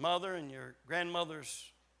your mother and your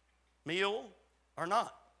grandmother's meal or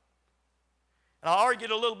not? And I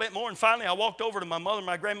argued a little bit more, and finally I walked over to my mother and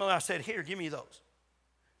my grandmother. I said, here, give me those.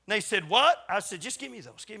 And they said, what? I said, just give me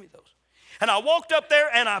those, give me those. And I walked up there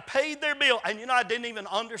and I paid their bill. And I didn't even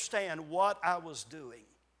understand what I was doing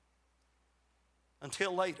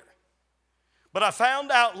until later. But I found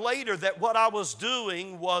out later that what I was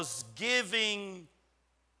doing was giving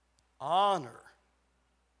honor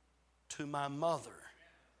to my mother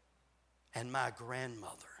and my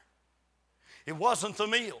grandmother. It wasn't the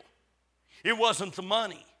meal. It wasn't the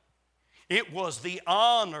money. It was the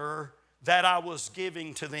honor that I was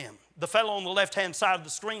giving to them. The fellow on the left-hand side of the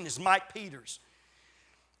screen is Mike Peters.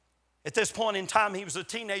 At this point in time, he was a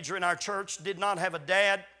teenager in our church, did not have a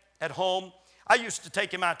dad at home. I used to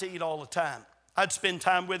take him out to eat all the time. I'd spend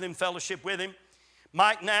time with him, fellowship with him.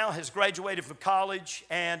 Mike now has graduated from college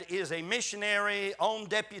and is a missionary on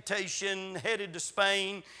deputation, headed to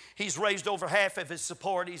Spain. He's raised over half of his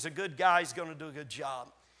support. He's a good guy. He's going to do a good job.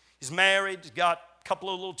 He's married. He's got a couple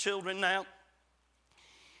of little children now.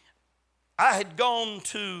 I had gone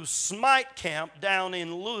to Smite Camp down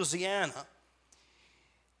in Louisiana,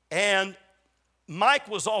 and Mike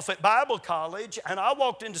was off at Bible college, and I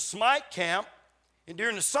walked into Smite Camp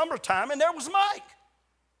during the summertime, and there was Mike.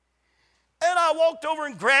 And I walked over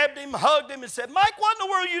and grabbed him, hugged him, and said, Mike, what in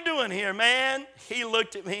the world are you doing here, man? He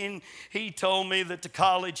looked at me, and he told me that the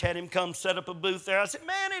college had him come set up a booth there. I said,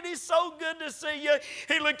 man, it is so good to see you.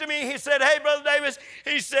 He looked at me, and he said, hey, Brother Davis,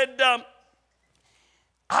 he said,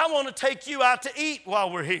 I want to take you out to eat while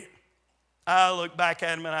we're here. I looked back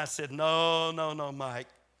at him, and I said, no, Mike.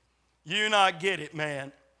 You not get it,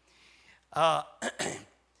 man.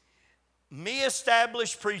 Me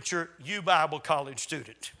established preacher, you Bible college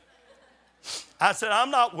student. I said, I'm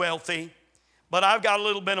not wealthy, but I've got a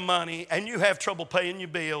little bit of money, and you have trouble paying your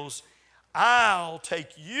bills. I'll take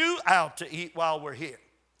you out to eat while we're here.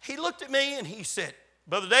 He looked at me, and he said,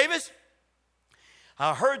 Brother Davis,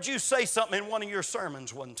 I heard you say something in one of your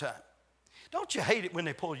sermons one time. Don't you hate it when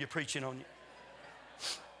they pull your preaching on you?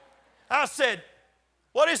 I said,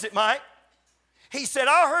 what is it, Mike? He said,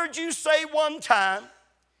 I heard you say one time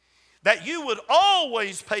that you would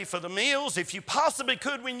always pay for the meals if you possibly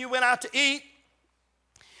could when you went out to eat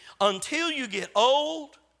until you get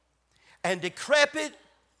old and decrepit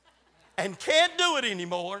and can't do it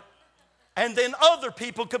anymore, and then other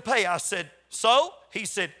people could pay. I said, so? He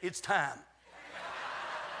said, it's time.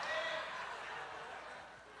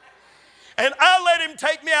 And I let him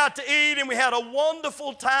take me out to eat, and we had a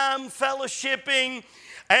wonderful time fellowshipping,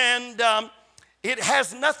 and it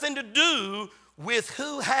has nothing to do with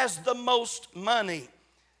who has the most money.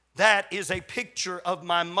 That is a picture of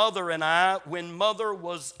my mother and I when mother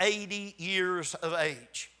was 80 years of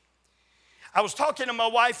age. I was talking to my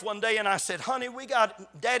wife one day and I said, honey,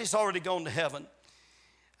 Daddy's already gone to heaven.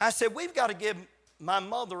 I said, we've got to give my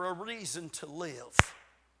mother a reason to live.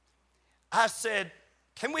 I said,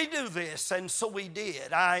 can we do this? And so we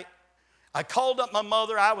did. I called up my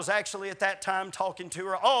mother. I was actually at that time talking to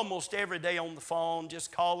her almost every day on the phone,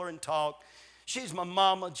 just call her and talk. She's my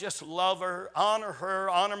mama, just love her,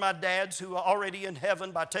 honor my dads who are already in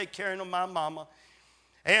heaven by taking care of my mama.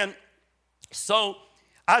 And so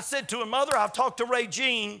I said to her, Mother, I've talked to Ray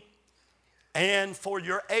Jean, and for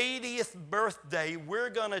your 80th birthday,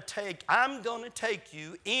 I'm going to take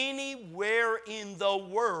you anywhere in the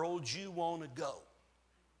world you want to go.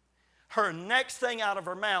 Her next thing out of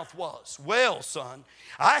her mouth was, well, son,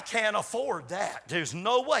 I can't afford that. There's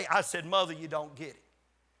no way. I said, Mother, you don't get it.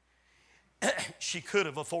 She could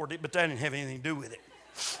have afforded it, but that didn't have anything to do with it.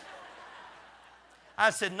 I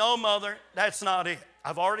said, no, Mother, that's not it.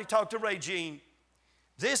 I've already talked to Ray Jean.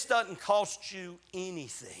 This doesn't cost you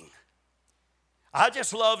anything. I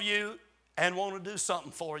just love you and want to do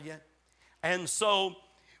something for you. And so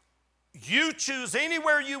You choose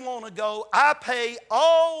anywhere you want to go. I pay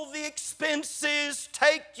all the expenses,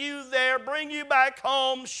 take you there, bring you back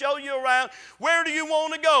home, show you around. Where do you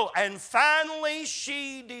want to go? And finally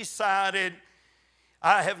she decided,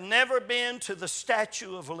 I have never been to the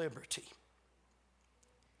Statue of Liberty.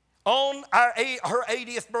 On her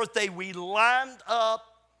 80th birthday, we lined up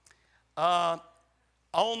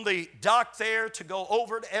on the dock there to go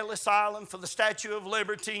over to Ellis Island for the Statue of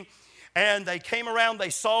Liberty. And they came around, they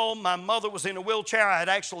saw my mother was in a wheelchair. I had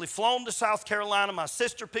actually flown to South Carolina. My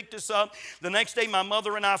sister picked us up. The next day, my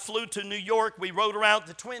mother and I flew to New York. We rode around.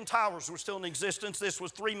 The Twin Towers were still in existence. This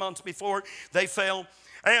was 3 months before they fell.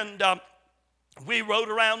 And we rode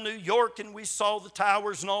around New York and we saw the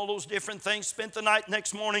towers and all those different things. Spent the night.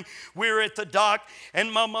 Next morning, we were at the dock and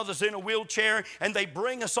my mother's in a wheelchair and they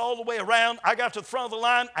bring us all the way around. I got to the front of the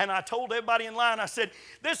line and I told everybody in line, I said,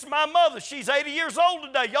 this is my mother. She's 80 years old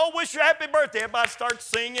today. Y'all wish her happy birthday. Everybody starts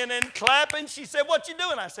singing and clapping. She said, what you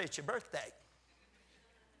doing? I said, it's your birthday.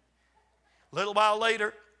 A little while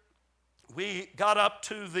later, we got up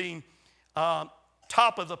to the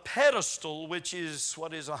top of the pedestal, which is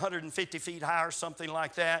 150 feet high or something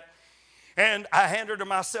like that. And I handed her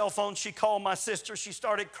my cell phone. She called my sister. She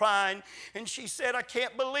started crying. And she said, I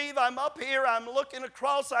can't believe I'm up here. I'm looking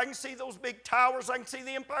across. I can see those big towers. I can see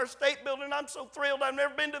the Empire State Building. I'm so thrilled. I've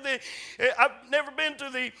never been to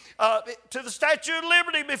the Statue of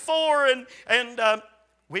Liberty before. And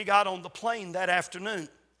we got on the plane that afternoon.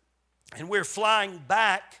 And we're flying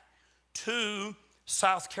back to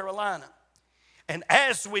South Carolina. And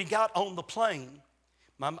as we got on the plane,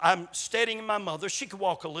 I'm steadying my mother. She could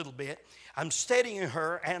walk a little bit. I'm steadying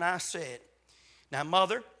her, and I said, now,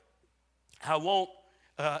 Mother, I want,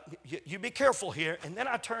 you be careful here. And then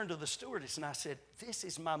I turned to the stewardess, and I said, this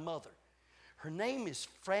is my mother. Her name is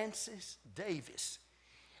Frances Davis,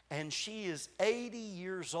 and she is 80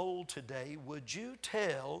 years old today. Would you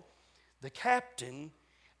tell the captain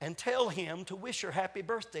and tell him to wish her happy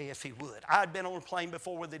birthday if he would? I'd been on a plane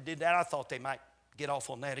before where they did that. I thought they might get off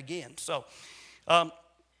on that again. So a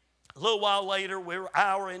little while later, we're an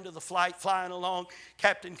hour into the flight, flying along.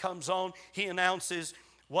 Captain comes on. He announces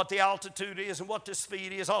what the altitude is and what the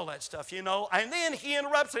speed is, all that stuff, you know. And then he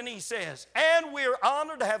interrupts and he says, and we're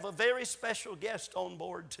honored to have a very special guest on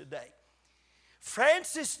board today.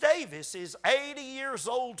 Frances Davis is 80 years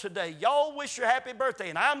old today. Y'all wish her happy birthday.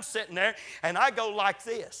 And I'm sitting there and I go like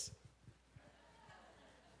this.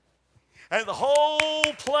 And the whole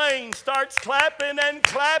plane starts clapping and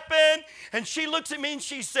clapping. And she looks at me and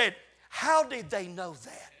she said, how did they know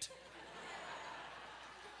that?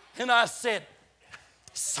 And I said,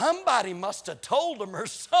 somebody must have told them or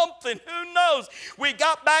something. Who knows? We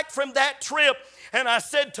got back from that trip and I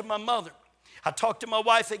said to my mother, I talked to my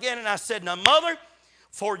wife again and I said, now, Mother,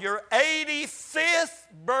 for your 85th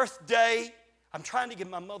birthday, I'm trying to give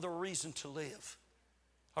my mother a reason to live.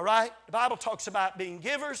 All right? The Bible talks about being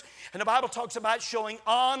givers, and the Bible talks about showing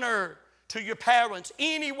honor to your parents.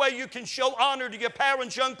 Any way you can show honor to your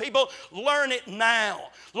parents, young people, learn it now.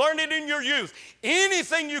 Learn it in your youth.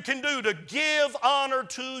 Anything you can do to give honor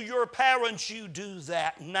to your parents, you do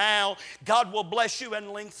that now. God will bless you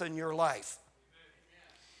and lengthen your life.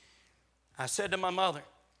 I said to my mother,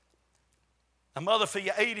 now, Mother, for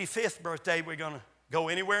your 85th birthday, we're going to go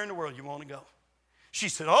anywhere in the world you want to go. She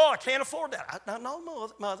said, oh, I can't afford that. No,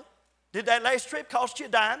 Mother. Did that last trip cost you a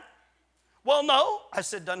dime? Well, no. I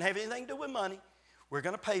said, doesn't have anything to do with money. We're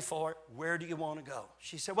going to pay for it. Where do you want to go?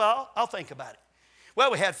 She said, well, I'll think about it. Well,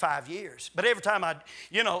 we had 5 years. But every time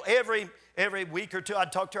every week or two,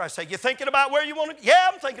 I'd talk to her. I'd say, you thinking about where you want to go? Yeah,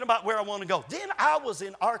 I'm thinking about where I want to go. Then I was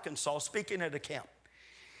in Arkansas speaking at a camp.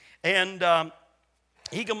 And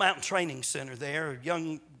Eagle Mountain Training Center there, a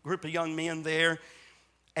young group of young men there.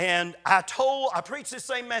 And I preached this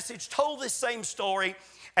same message, told this same story,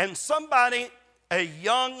 and somebody, a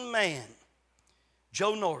young man,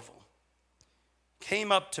 Joe Norville,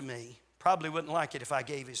 came up to me. Probably wouldn't like it if I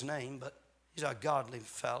gave his name, but he's a godly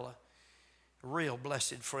fella, a real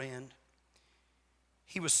blessed friend.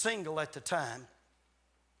 He was single at the time.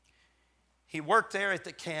 He worked there at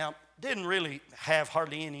the camp, didn't really have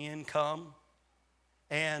hardly any income,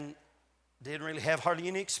 and didn't really have hardly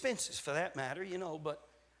any expenses for that matter, but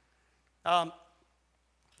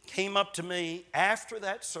came up to me after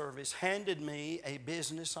that service, handed me a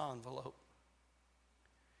business envelope,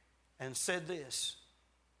 and said this,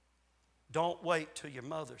 don't wait till your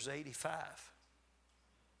mother's 85.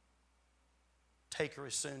 Take her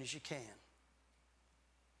as soon as you can.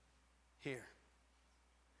 Here.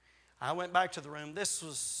 I went back to the room.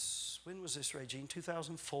 When was this, Regine?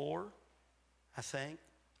 2004, I think.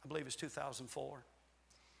 I believe it's 2004.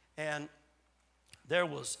 And There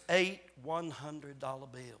was 8 $100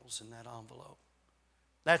 bills in that envelope.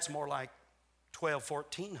 That's more like $1,200,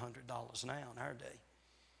 $1,400 now in our day.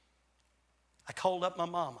 I called up my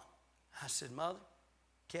mama. I said, Mother,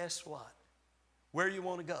 guess what? Where you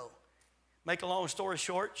want to go? Make a long story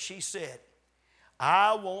short, she said,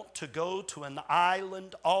 I want to go to an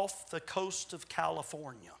island off the coast of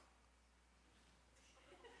California.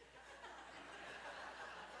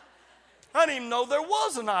 I didn't even know there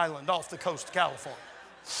was an island off the coast of California.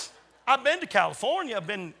 I've been to California. I've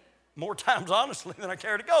been more times, honestly, than I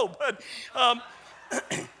care to go. But I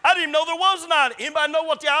didn't even know there was an island. Anybody know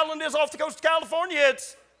what the island is off the coast of California?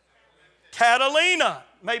 It's Catalina.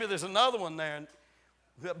 Maybe there's another one there.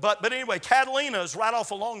 But anyway, Catalina is right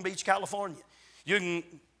off of Long Beach, California. You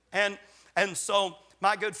can, and so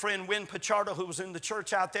my good friend Win Pichardo, who was in the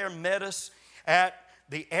church out there, met us at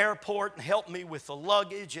the airport and helped me with the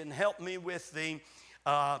luggage and helped me with the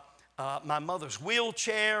my mother's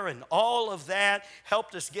wheelchair and all of that,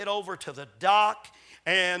 helped us get over to the dock.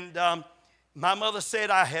 And my mother said,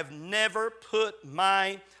 I have never put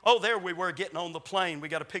there we were getting on the plane. We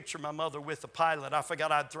got a picture of my mother with the pilot. I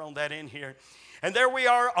forgot I'd thrown that in here. And there we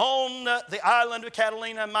are on the island of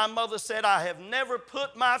Catalina, and my mother said, I have never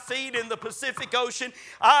put my feet in the Pacific Ocean.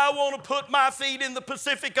 I want to put my feet in the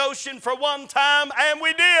Pacific Ocean for one time, and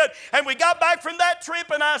we did. And we got back from that trip,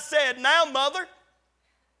 and I said, now, Mother,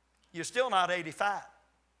 you're still not 85.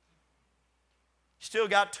 You still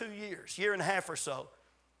got 2 years, year and a half or so.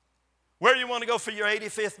 Where do you want to go for your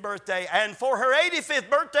 85th birthday? And for her 85th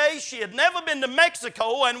birthday, she had never been to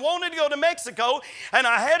Mexico and wanted to go to Mexico. And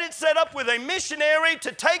I had it set up with a missionary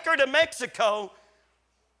to take her to Mexico.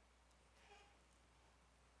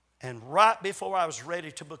 And right before I was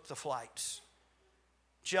ready to book the flights,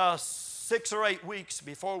 just 6 or 8 weeks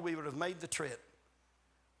before we would have made the trip,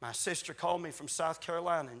 my sister called me from South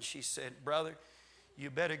Carolina and she said, Brother,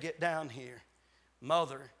 you better get down here.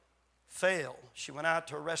 Mother fell. She went out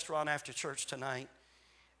to a restaurant after church tonight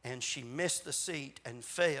and she missed the seat and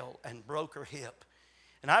fell and broke her hip.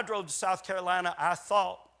 And I drove to South Carolina, I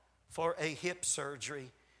thought, for a hip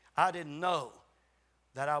surgery. I didn't know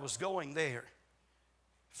that I was going there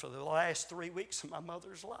for the last 3 weeks of my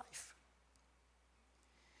mother's life.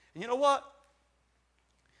 And you know what?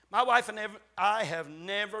 My wife and I have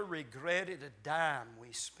never regretted a dime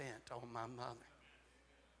we spent on my mother.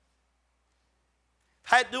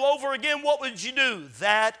 Had to do over again, what would you do?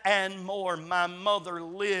 That and more. My mother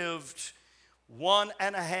lived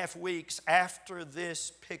 1.5 weeks after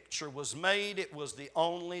this picture was made. It was the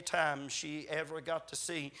only time she ever got to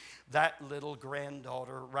see that little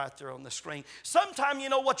granddaughter right there on the screen. Sometime, you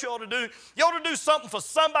know what you ought to do? You ought to do something for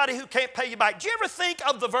somebody who can't pay you back. Do you ever think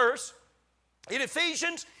of the verse in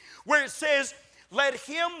Ephesians where it says, let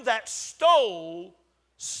him that stole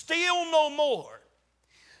steal no more,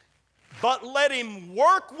 but let him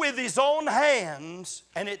work with his own hands,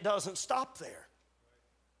 and it doesn't stop there.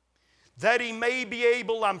 That he may be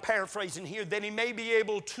able, I'm paraphrasing here, that he may be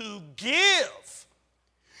able to give.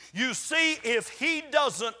 You see, if he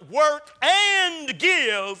doesn't work and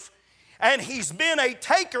give, and he's been a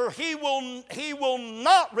taker, he will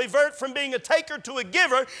not revert from being a taker to a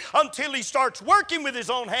giver until he starts working with his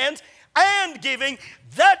own hands and giving.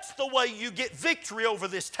 That's the way you get victory over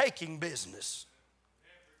this taking business.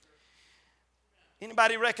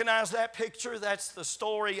 Anybody recognize that picture? That's the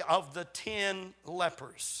story of the 10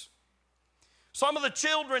 lepers. Some of the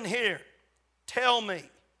children here tell me,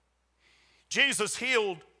 Jesus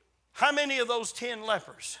healed how many of those 10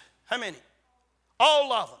 lepers? How many?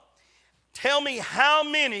 All of them. Tell me how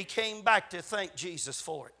many came back to thank Jesus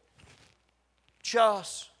for it?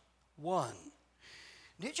 Just one.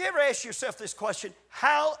 Did you ever ask yourself this question?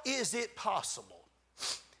 How is it possible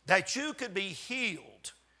that you could be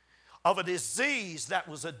healed of a disease that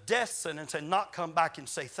was a death sentence and not come back and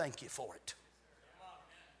say thank you for it?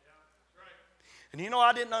 And you know,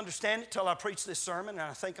 I didn't understand it till I preached this sermon, and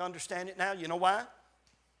I think I understand it now. You know why?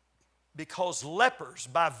 Because lepers,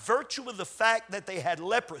 by virtue of the fact that they had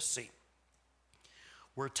leprosy,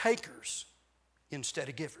 were takers instead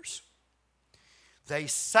of givers. They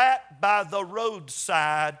sat by the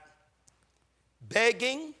roadside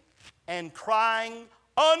begging and crying,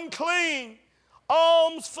 unclean,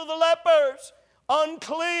 alms for the lepers,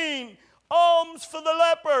 unclean, alms for the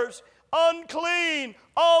lepers, unclean,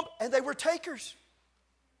 alms. And they were takers.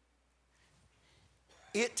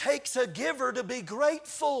 It takes a giver to be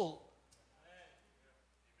grateful.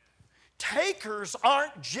 Takers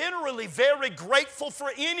aren't generally very grateful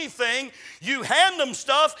for anything. You hand them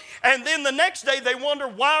stuff, and then the next day they wonder,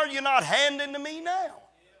 why are you not handing to me now?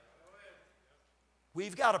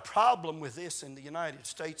 We've got a problem with this in the United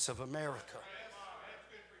States of America.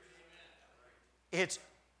 It's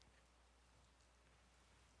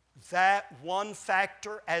that one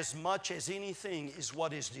factor, as much as anything, is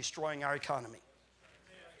what is destroying our economy.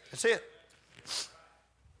 That's it.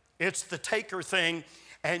 It's the taker thing,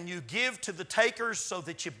 and you give to the takers so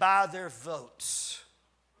that you buy their votes.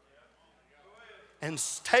 And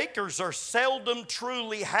takers are seldom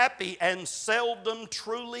truly happy and seldom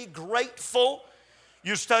truly grateful.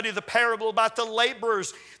 You study the parable about the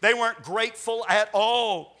laborers. They weren't grateful at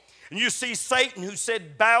all. And you see Satan who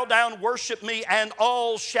said, bow down, worship me, and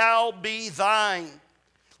all shall be thine.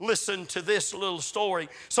 Listen to this little story.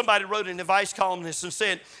 Somebody wrote an advice columnist and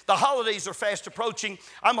said, the holidays are fast approaching.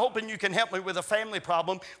 I'm hoping you can help me with a family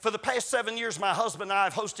problem. For the past 7 years, my husband and I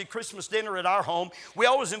have hosted Christmas dinner at our home. We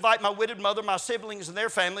always invite my widowed mother, my siblings, and their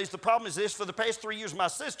families. The problem is this: for the past 3 years, my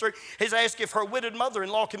sister has asked if her widowed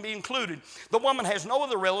mother-in-law can be included. The woman has no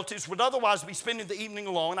other relatives, would otherwise be spending the evening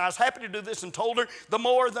alone. I was happy to do this and told her the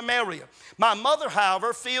more the merrier. My mother,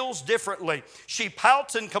 however, feels differently. She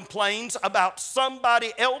pouts and complains about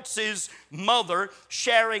somebody else's mother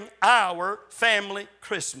sharing our family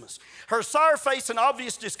Christmas. Her sour face and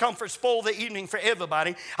obvious discomfort spoil the evening for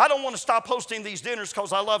everybody. I don't want to stop hosting these dinners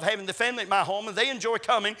because I love having the family at my home and they enjoy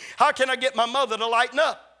coming. How can I get my mother to lighten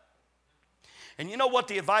up? And you know what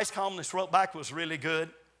the advice columnist wrote back was really good?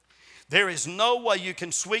 There is no way you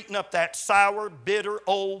can sweeten up that sour, bitter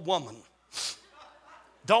old woman.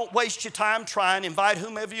 Don't waste your time trying. Invite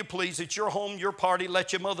whomever you please. It's your home, your party.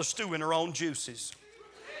 Let your mother stew in her own juices.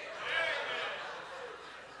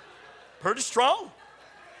 Pretty strong.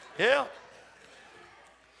 Yeah.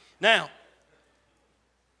 Now,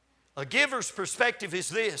 a giver's perspective is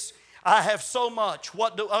this: I have so much.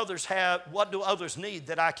 What do others have? What do others need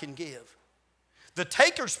that I can give? The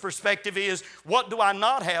taker's perspective is, what do I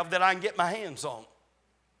not have that I can get my hands on?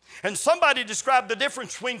 And somebody described the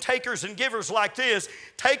difference between takers and givers like this: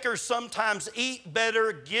 takers sometimes eat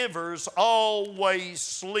better, givers always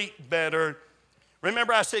sleep better.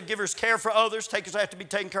 Remember I said givers care for others, takers have to be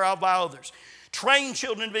taken care of by others. Train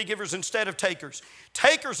children to be givers instead of takers.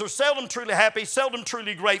 Takers are seldom truly happy, seldom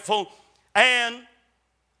truly grateful, and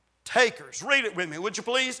takers, read it with me, would you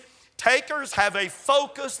please? Takers have a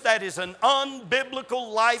focus that is an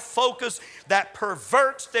unbiblical life focus that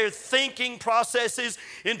perverts their thinking processes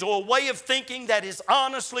into a way of thinking that is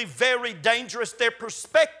honestly very dangerous. Their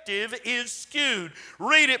perspective is skewed.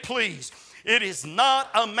 Read it, please. It is not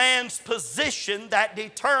a man's position that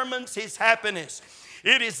determines his happiness.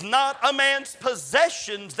 It is not a man's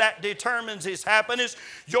possessions that determines his happiness.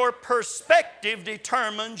 Your perspective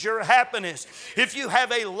determines your happiness. If you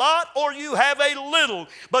have a lot or you have a little,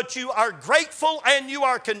 but you are grateful and you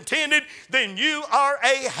are contented, then you are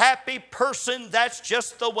a happy person. That's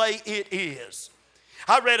just the way it is.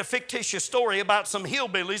 I read a fictitious story about some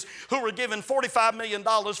hillbillies who were given $45 million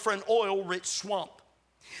for an oil-rich swamp.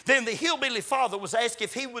 Then the hillbilly father was asked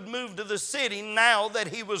if he would move to the city now that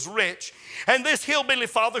he was rich. And this hillbilly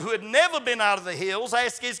father, who had never been out of the hills,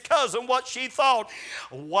 asked his cousin what she thought.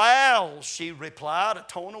 "Well," she replied, a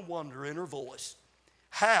tone of wonder in her voice,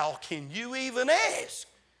 "how can you even ask?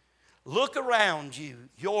 Look around you.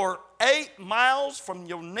 You're 8 miles from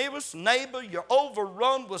your nearest neighbor. You're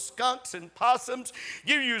overrun with skunks and possums.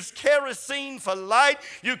 You use kerosene for light.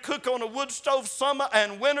 You cook on a wood stove summer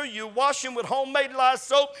and winter. You washing with homemade lye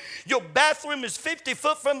soap. Your bathroom is 50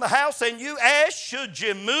 foot from the house, and you ask, should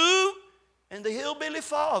you move?" And the hillbilly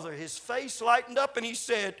father, his face lightened up, and he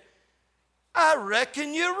said, "I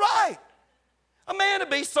reckon you're right. A man would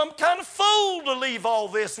be some kind of fool to leave all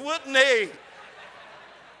this, wouldn't he?"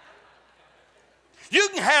 You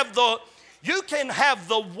can have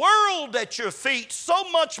the world at your feet, so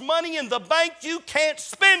much money in the bank you can't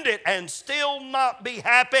spend it, and still not be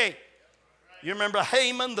happy. You remember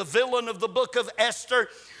Haman, the villain of the book of Esther,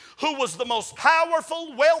 who was the most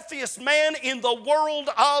powerful, wealthiest man in the world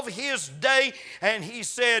of his day. And he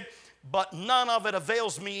said, "But none of it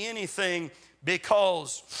avails me anything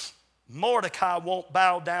because Mordecai won't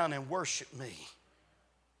bow down and worship me."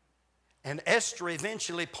 And Esther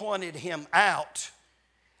eventually pointed him out,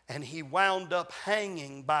 and he wound up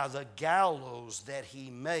hanging by the gallows that he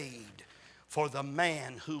made for the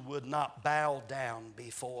man who would not bow down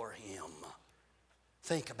before him.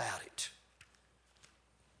 Think about it.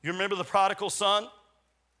 You remember the prodigal son?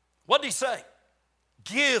 What did he say?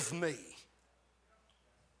 "Give me."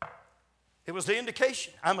 It was the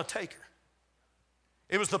indication, I'm a taker.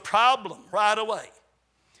 It was the problem right away.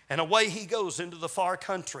 And away he goes into the far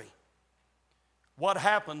country. What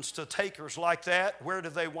happens to takers like that? Where do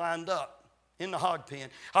they wind up? In the hog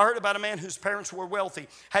pen. I heard about a man whose parents were wealthy,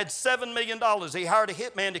 had $7 million. He hired a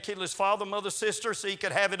hitman to kill his father, mother, sister so he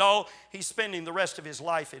could have it all. He's spending the rest of his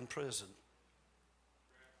life in prison.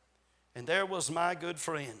 And there was my good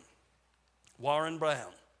friend, Warren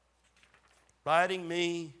Brown, writing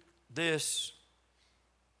me this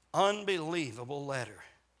unbelievable letter.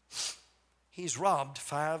 He's robbed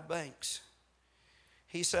 5 banks.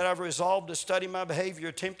 He said, I've resolved to study my behavior,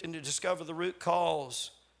 attempting to discover the root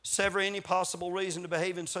cause, sever any possible reason to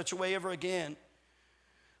behave in such a way ever again.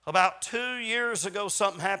 About 2 years ago,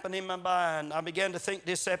 something happened in my mind. I began to think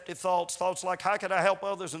deceptive thoughts like, how could I help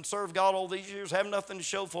others and serve God all these years, have nothing to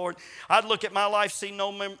show for it? I'd look at my life, see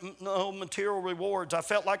no material rewards. I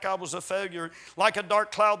felt like I was a failure. Like a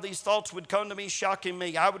dark cloud, these thoughts would come to me, shocking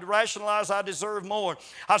me. I would rationalize I deserve more.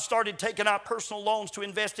 I started taking out personal loans to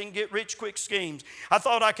invest in get-rich-quick schemes. I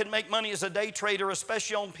thought I could make money as a day trader,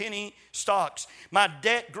 especially on penny stocks. My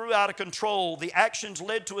debt grew out of control. The actions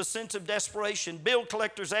led to a sense of desperation. Bill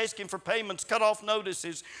collectors asking for payments, cut-off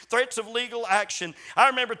notices, threats of legal action. I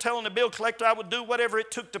remember telling the bill collector I would do whatever it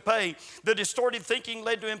took to pay. The distorted thinking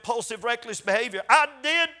led to impulsive, reckless behavior. I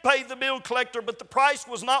did pay the bill collector, but the price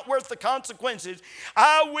was not worth the consequences.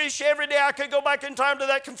 I wish every day I could go back in time to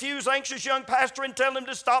that confused, anxious young pastor and tell him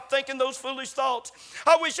to stop thinking those foolish thoughts.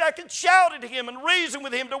 I wish I could shout at him and reason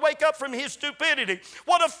with him to wake up from his stupidity.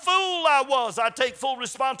 What a fool I was. I take full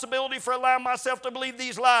responsibility for allowing myself to believe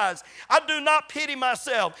these lies. I do not pity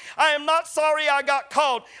myself. I am not sorry I got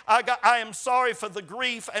caught. I am sorry for the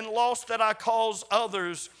grief and loss that I caused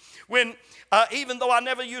others. When, even though I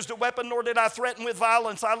never used a weapon nor did I threaten with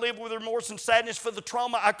violence, I lived with remorse and sadness for the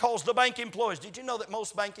trauma I caused the bank employees. Did you know that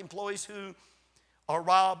most bank employees who are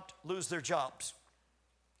robbed lose their jobs?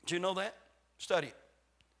 Do you know that? Study it.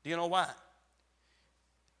 Do you know why?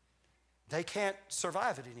 They can't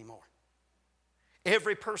survive it anymore.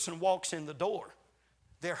 Every person walks in the door,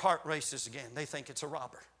 their heart races again. They think it's a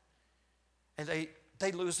robber. And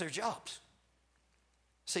they lose their jobs.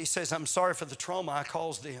 See, he says, I'm sorry for the trauma I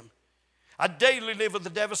caused them. I daily live with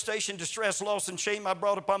the devastation, distress, loss, and shame I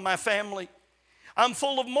brought upon my family. I'm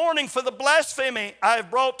full of mourning for the blasphemy I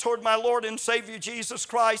have brought toward my Lord and Savior Jesus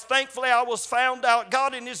Christ. Thankfully, I was found out.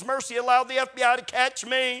 God in His mercy allowed the FBI to catch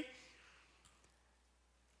me.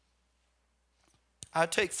 I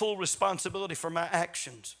take full responsibility for my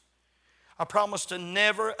actions. I promise to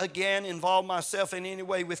never again involve myself in any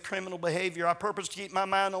way with criminal behavior. I purpose to keep my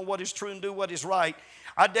mind on what is true and do what is right.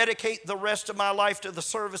 I dedicate the rest of my life to the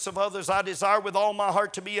service of others. I desire with all my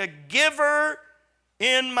heart to be a giver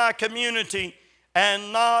in my community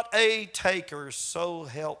and not a taker. So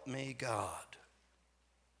help me God.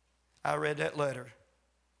 I read that letter.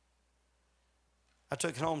 I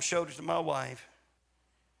took it home, showed it to my wife,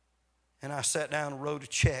 and I sat down and wrote a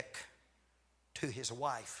check to his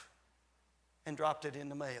wife and dropped it in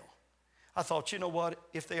the mail. I thought, you know what?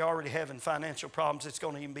 If they're already having financial problems, it's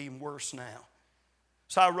going to even be worse now.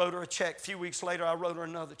 So I wrote her a check. A few weeks later, I wrote her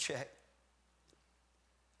another check.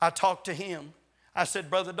 I talked to him. I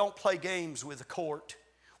said, brother, don't play games with the court.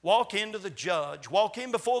 Walk in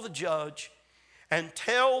before the judge and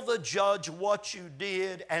tell the judge what you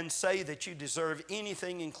did and say that you deserve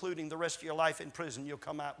anything, including the rest of your life in prison. You'll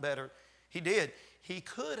come out better. He did. He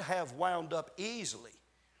could have wound up easily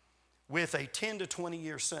with a 10 to 20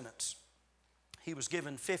 year sentence. He was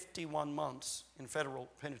given 51 months in federal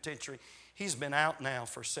penitentiary. He's been out now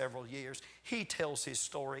for several years. He tells his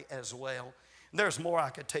story as well. There's more I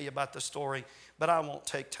could tell you about the story, but I won't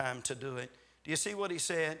take time to do it. Do you see what he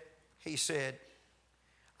said? He said,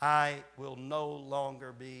 I will no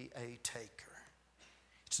longer be a taker.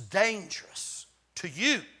 It's dangerous to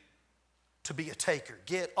you to be a taker.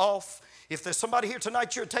 Get off. If there's somebody here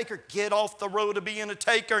tonight, you're a taker, get off the road of being a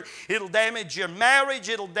taker. It'll damage your marriage.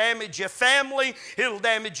 It'll damage your family. It'll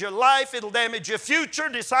damage your life. It'll damage your future.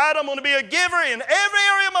 Decide I'm going to be a giver in every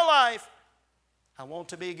area of my life. I want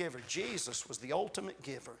to be a giver. Jesus was the ultimate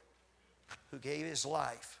giver who gave His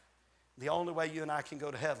life. The only way you and I can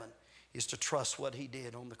go to heaven is to trust what He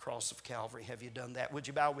did on the cross of Calvary. Have you done that? Would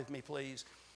you bow with me, please?